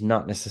program is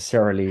not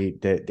necessarily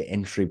the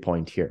entry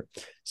point here.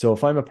 So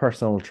if I'm a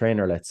personal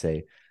trainer, let's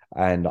say,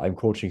 and I'm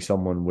coaching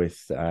someone with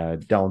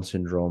Down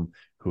syndrome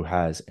who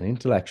has an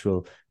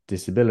intellectual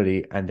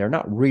disability and they're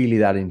not really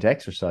that into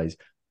exercise,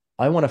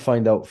 I want to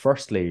find out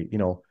firstly,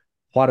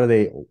 what are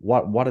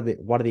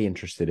they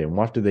interested in?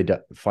 What do they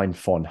find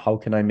fun? How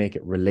can I make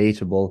it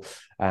relatable?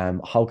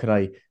 How can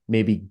I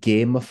maybe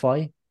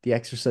gamify the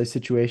exercise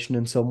situation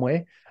in some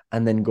way,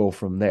 and then go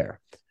from there?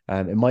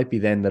 It might be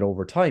then that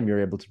over time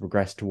you're able to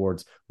progress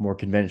towards more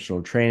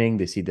conventional training.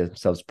 They see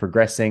themselves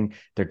progressing,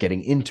 they're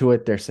getting into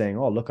it, they're saying,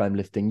 oh, look, I'm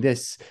lifting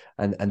this,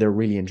 and they're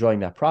really enjoying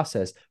that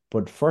process.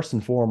 But first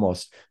and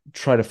foremost,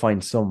 try to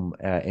find some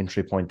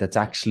entry point that's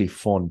actually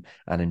fun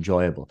and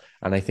enjoyable.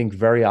 And I think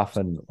very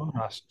often,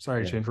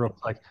 sorry to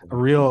interrupt, like a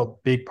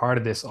real big part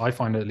of this, I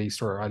find at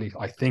least, or at least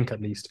I think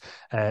at least,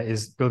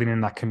 is building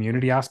in that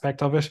community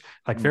aspect of it.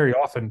 Like very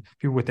often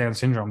people with Down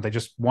syndrome, they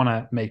just want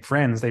to make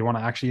friends, they want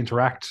to actually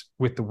interact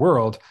with the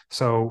world.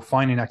 So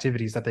finding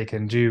activities that they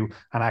can do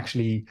and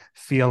actually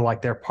feel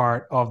like they're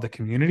part of the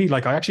community.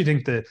 Like I actually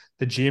think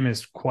the gym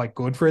is quite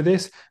good for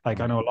this. Like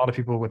I know a lot of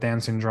people with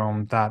Down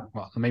syndrome that,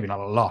 well, maybe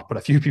not a lot, but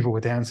a few people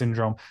with Down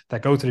syndrome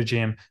that go to the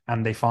gym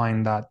and they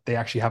find that they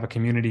actually have a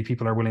community.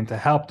 People are willing to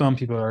help them.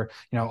 People are,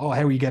 oh,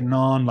 how are you getting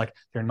on? Like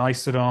they're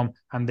nice to them,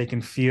 and they can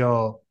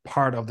feel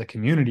part of the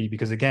community.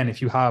 Because again,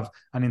 if you have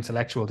an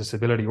intellectual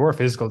disability or a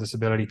physical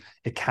disability,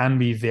 it can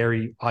be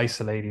very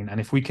isolating. And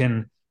if we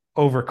can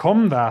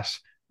overcome that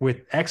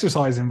with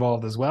exercise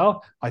involved as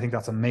well, I think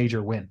that's a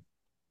major win.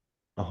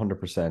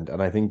 100%.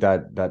 And I think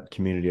that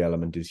community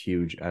element is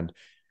huge. And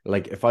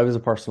like if I was a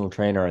personal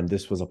trainer and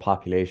this was a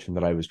population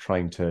that I was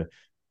trying to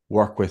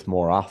work with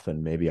more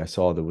often, maybe I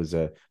saw there was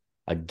a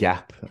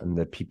gap and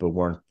that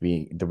people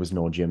there was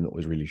no gym that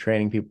was really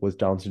training people with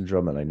Down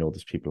syndrome. And I know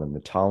there's people in the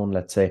town,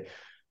 let's say,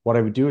 what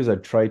I would do is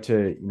I'd try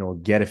to,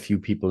 get a few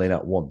people in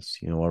at once,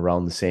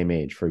 around the same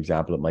age. For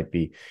example, it might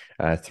be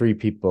 3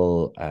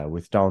 people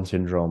with Down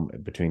syndrome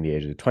between the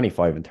ages of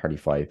 25 and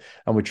 35,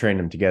 and we train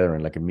them together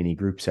in like a mini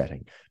group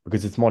setting,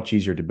 because it's much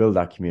easier to build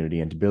that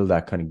community and to build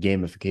that kind of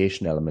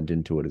gamification element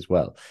into it as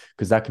well.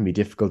 Because that can be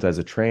difficult as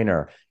a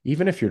trainer,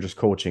 even if you're just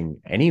coaching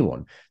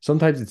anyone.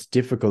 Sometimes it's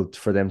difficult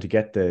for them to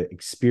get the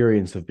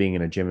experience of being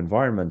in a gym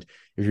environment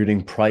if you're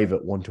doing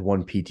private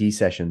one-to-one PT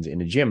sessions in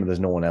a gym and there's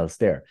no one else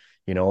there.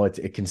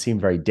 It can seem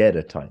very dead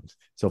at times.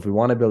 So if we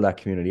want to build that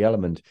community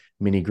element,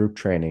 mini group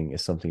training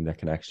is something that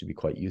can actually be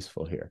quite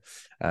useful here.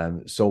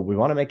 So we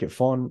want to make it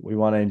fun. We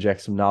want to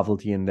inject some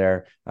novelty in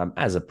there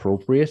as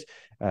appropriate.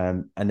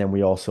 And then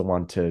we also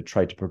want to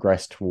try to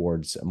progress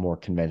towards a more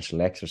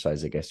conventional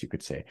exercise, I guess you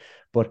could say.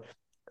 But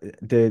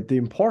the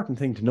important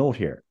thing to note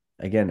here,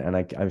 again, and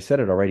I've said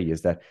it already,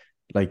 is that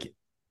like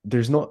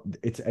this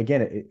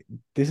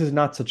is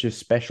not such a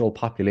special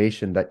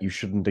population that you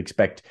shouldn't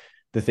expect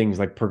the things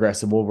like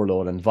progressive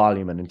overload and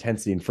volume and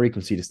intensity and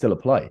frequency to still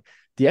apply.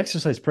 The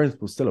exercise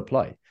principles still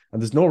apply.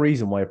 And there's no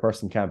reason why a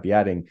person can't be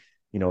adding,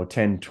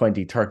 10,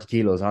 20, 30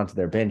 kilos onto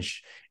their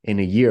bench in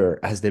a year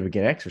as they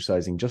begin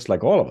exercising, just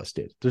like all of us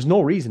did. There's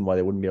no reason why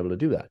they wouldn't be able to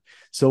do that.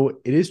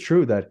 So it is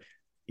true that,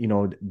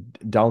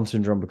 Down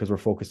syndrome, because we're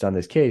focused on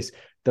this case,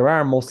 there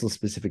are muscle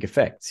specific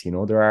effects.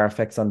 There are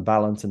effects on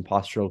balance and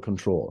postural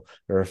control.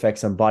 There are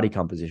effects on body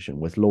composition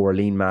with lower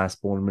lean mass,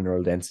 bone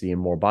mineral density, and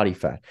more body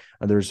fat.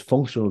 And there's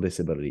functional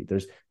disability.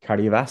 There's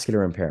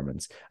cardiovascular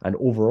impairments. And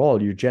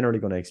overall, you're generally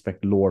going to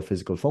expect lower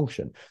physical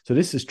function. So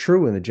this is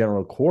true in the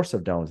general course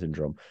of Down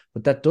syndrome,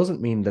 but that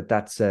doesn't mean that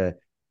that's a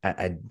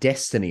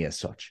destiny as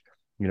such.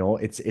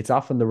 It's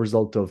often the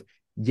result of,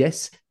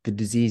 yes, the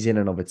disease in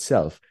and of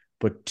itself,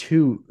 but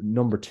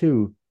number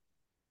two,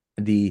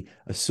 the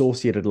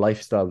associated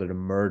lifestyle that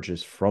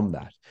emerges from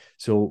that.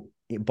 So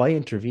by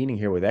intervening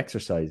here with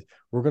exercise,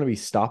 we're going to be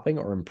stopping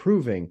or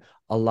improving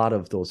a lot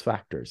of those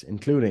factors,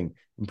 including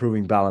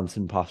improving balance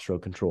and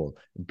postural control,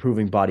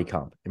 improving body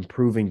comp,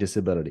 improving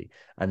disability,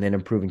 and then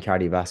improving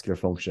cardiovascular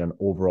function and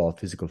overall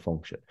physical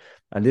function.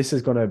 And this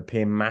is going to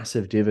pay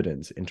massive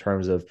dividends in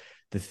terms of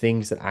the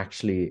things that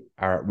actually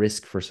are at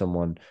risk for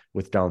someone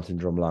with Down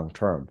syndrome long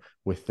term,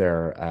 with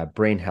their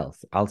brain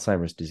health,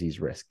 Alzheimer's disease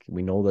risk.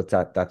 We know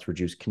that's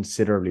reduced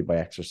considerably by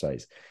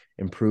exercise,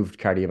 improved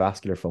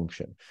cardiovascular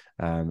function,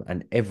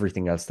 and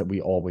everything else that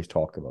we always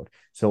talk about.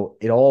 So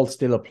it all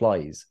still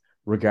applies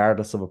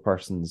regardless of a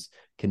person's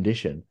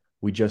condition.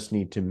 We just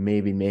need to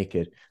maybe make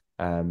it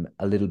a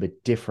little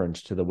bit different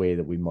to the way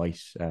that we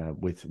might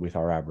with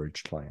our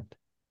average client.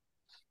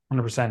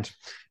 100%.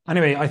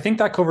 Anyway, I think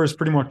that covers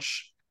pretty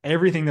much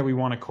everything that we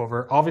want to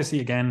cover. Obviously,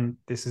 again,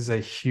 this is a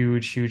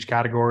huge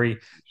category,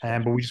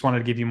 but we just wanted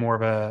to give you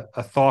more of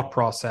a thought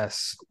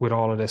process with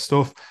all of this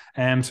stuff.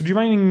 So do you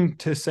have anything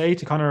to say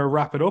to kind of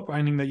wrap it up?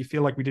 Anything that you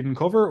feel like we didn't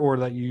cover or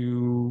that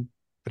you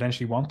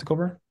potentially want to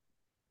cover?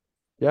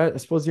 Yeah, I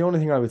suppose the only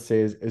thing I would say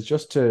is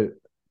just to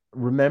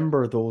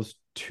remember those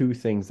two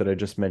things that I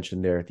just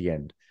mentioned there at the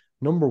end.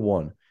 Number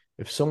one,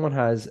 if someone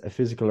has a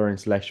physical or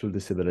intellectual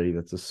disability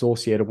that's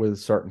associated with a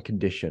certain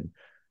condition,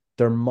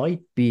 there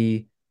might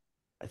be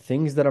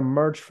things that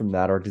emerge from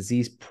that, or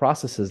disease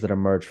processes that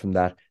emerge from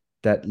that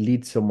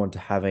lead someone to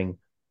having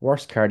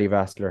worse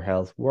cardiovascular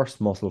health, worse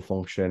muscle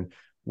function,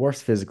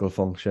 worse physical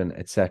function,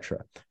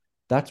 etc.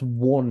 That's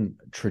one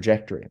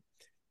trajectory.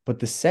 But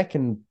the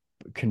second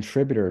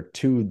contributor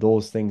to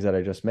those things that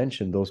I just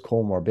mentioned, those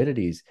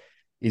comorbidities,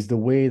 is the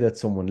way that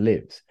someone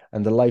lives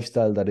and the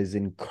lifestyle that is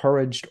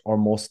encouraged or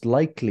most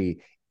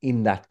likely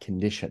in that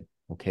condition.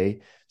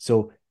 Okay.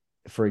 So,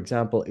 for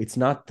example, it's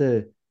not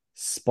the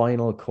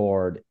spinal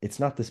cord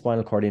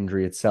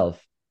injury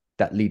itself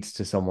that leads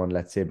to someone,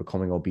 let's say,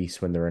 becoming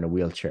obese when they're in a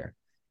wheelchair.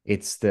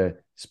 It's the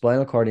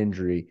spinal cord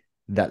injury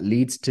that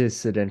leads to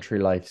sedentary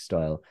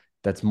lifestyle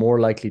that's more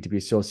likely to be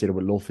associated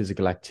with low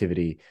physical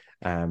activity,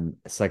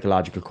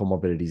 psychological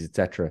comorbidities,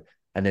 etc.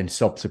 And then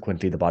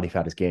subsequently the body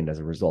fat is gained as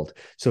a result.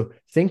 So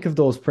think of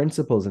those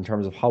principles in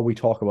terms of how we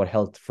talk about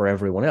health for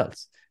everyone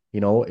else.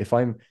 If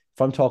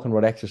I'm talking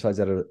about exercise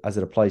as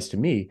it applies to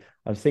me,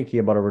 I'm thinking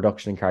about a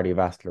reduction in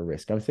cardiovascular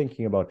risk. I'm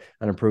thinking about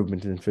an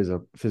improvement in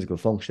physical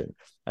function.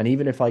 And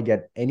even if I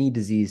get any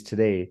disease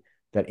today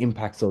that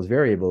impacts those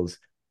variables,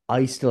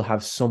 I still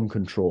have some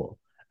control.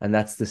 And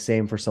that's the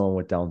same for someone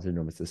with Down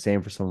syndrome. It's the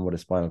same for someone with a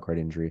spinal cord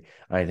injury.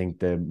 And I think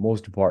the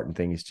most important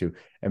thing is to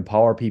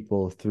empower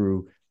people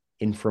through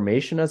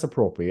information as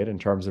appropriate, in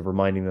terms of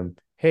reminding them,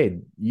 hey,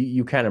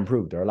 you can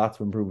improve. There are lots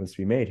of improvements to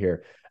be made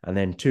here. And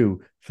then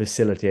two,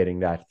 facilitating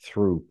that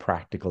through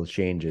practical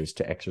changes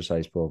to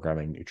exercise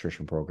programming,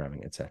 nutrition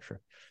programming, etc.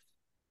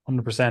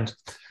 100%.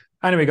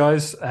 Anyway,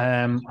 guys,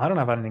 I don't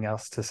have anything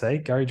else to say.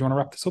 Gary, do you want to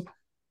wrap this up?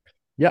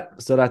 Yeah,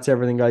 so that's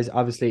everything, guys.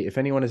 Obviously, if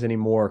anyone has any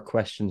more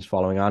questions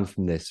following on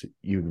from this,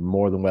 you're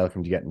more than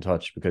welcome to get in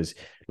touch, because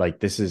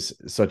this is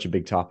such a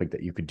big topic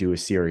that you could do a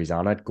series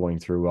on it, going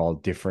through all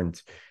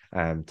different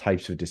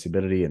types of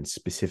disability and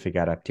specific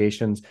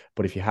adaptations.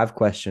 But if you have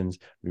questions,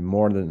 we're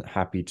more than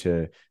happy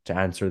to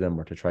answer them,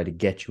 or to try to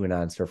get you an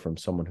answer from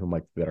someone who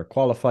might be better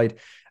qualified.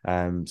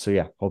 So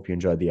yeah, hope you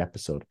enjoyed the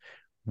episode.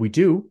 We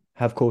do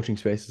have coaching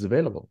spaces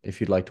available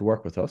if you'd like to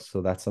work with us.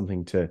 So that's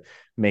something to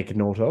make a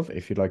note of.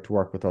 If you'd like to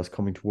work with us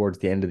coming towards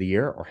the end of the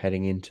year or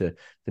heading into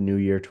the new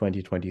year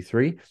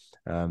 2023,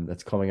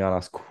 that's coming on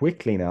us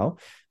quickly now.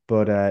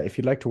 But if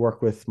you'd like to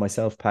work with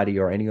myself, Paddy,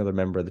 or any other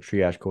member of the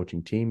Triage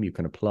coaching team, you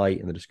can apply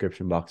in the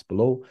description box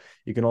below.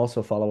 You can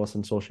also follow us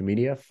on social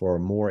media for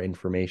more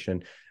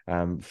information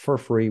for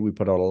free. We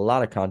put out a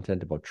lot of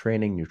content about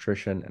training,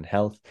 nutrition, and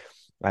health.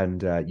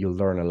 And you'll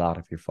learn a lot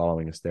if you're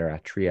following us there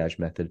at Triage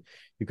Method.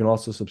 You can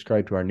also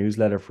subscribe to our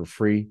newsletter for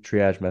free.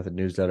 Triage Method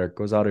newsletter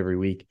goes out every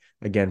week.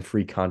 Again,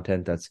 free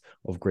content that's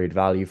of great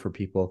value for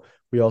people.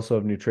 We also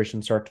have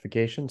nutrition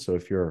certification. So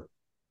if you're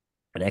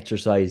an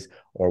exercise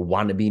or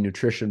wannabe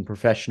nutrition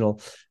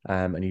professional,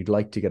 and you'd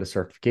like to get a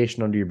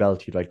certification under your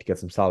belt, you'd like to get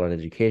some solid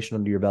education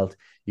under your belt,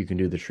 you can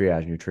do the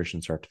Triage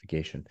Nutrition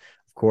certification.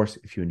 Of course,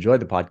 if you enjoy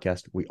the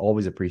podcast, we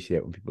always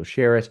appreciate when people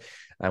share it,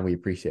 and we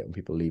appreciate when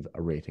people leave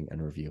a rating and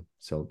review.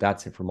 So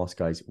that's it from us,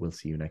 guys. We'll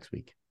see you next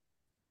week.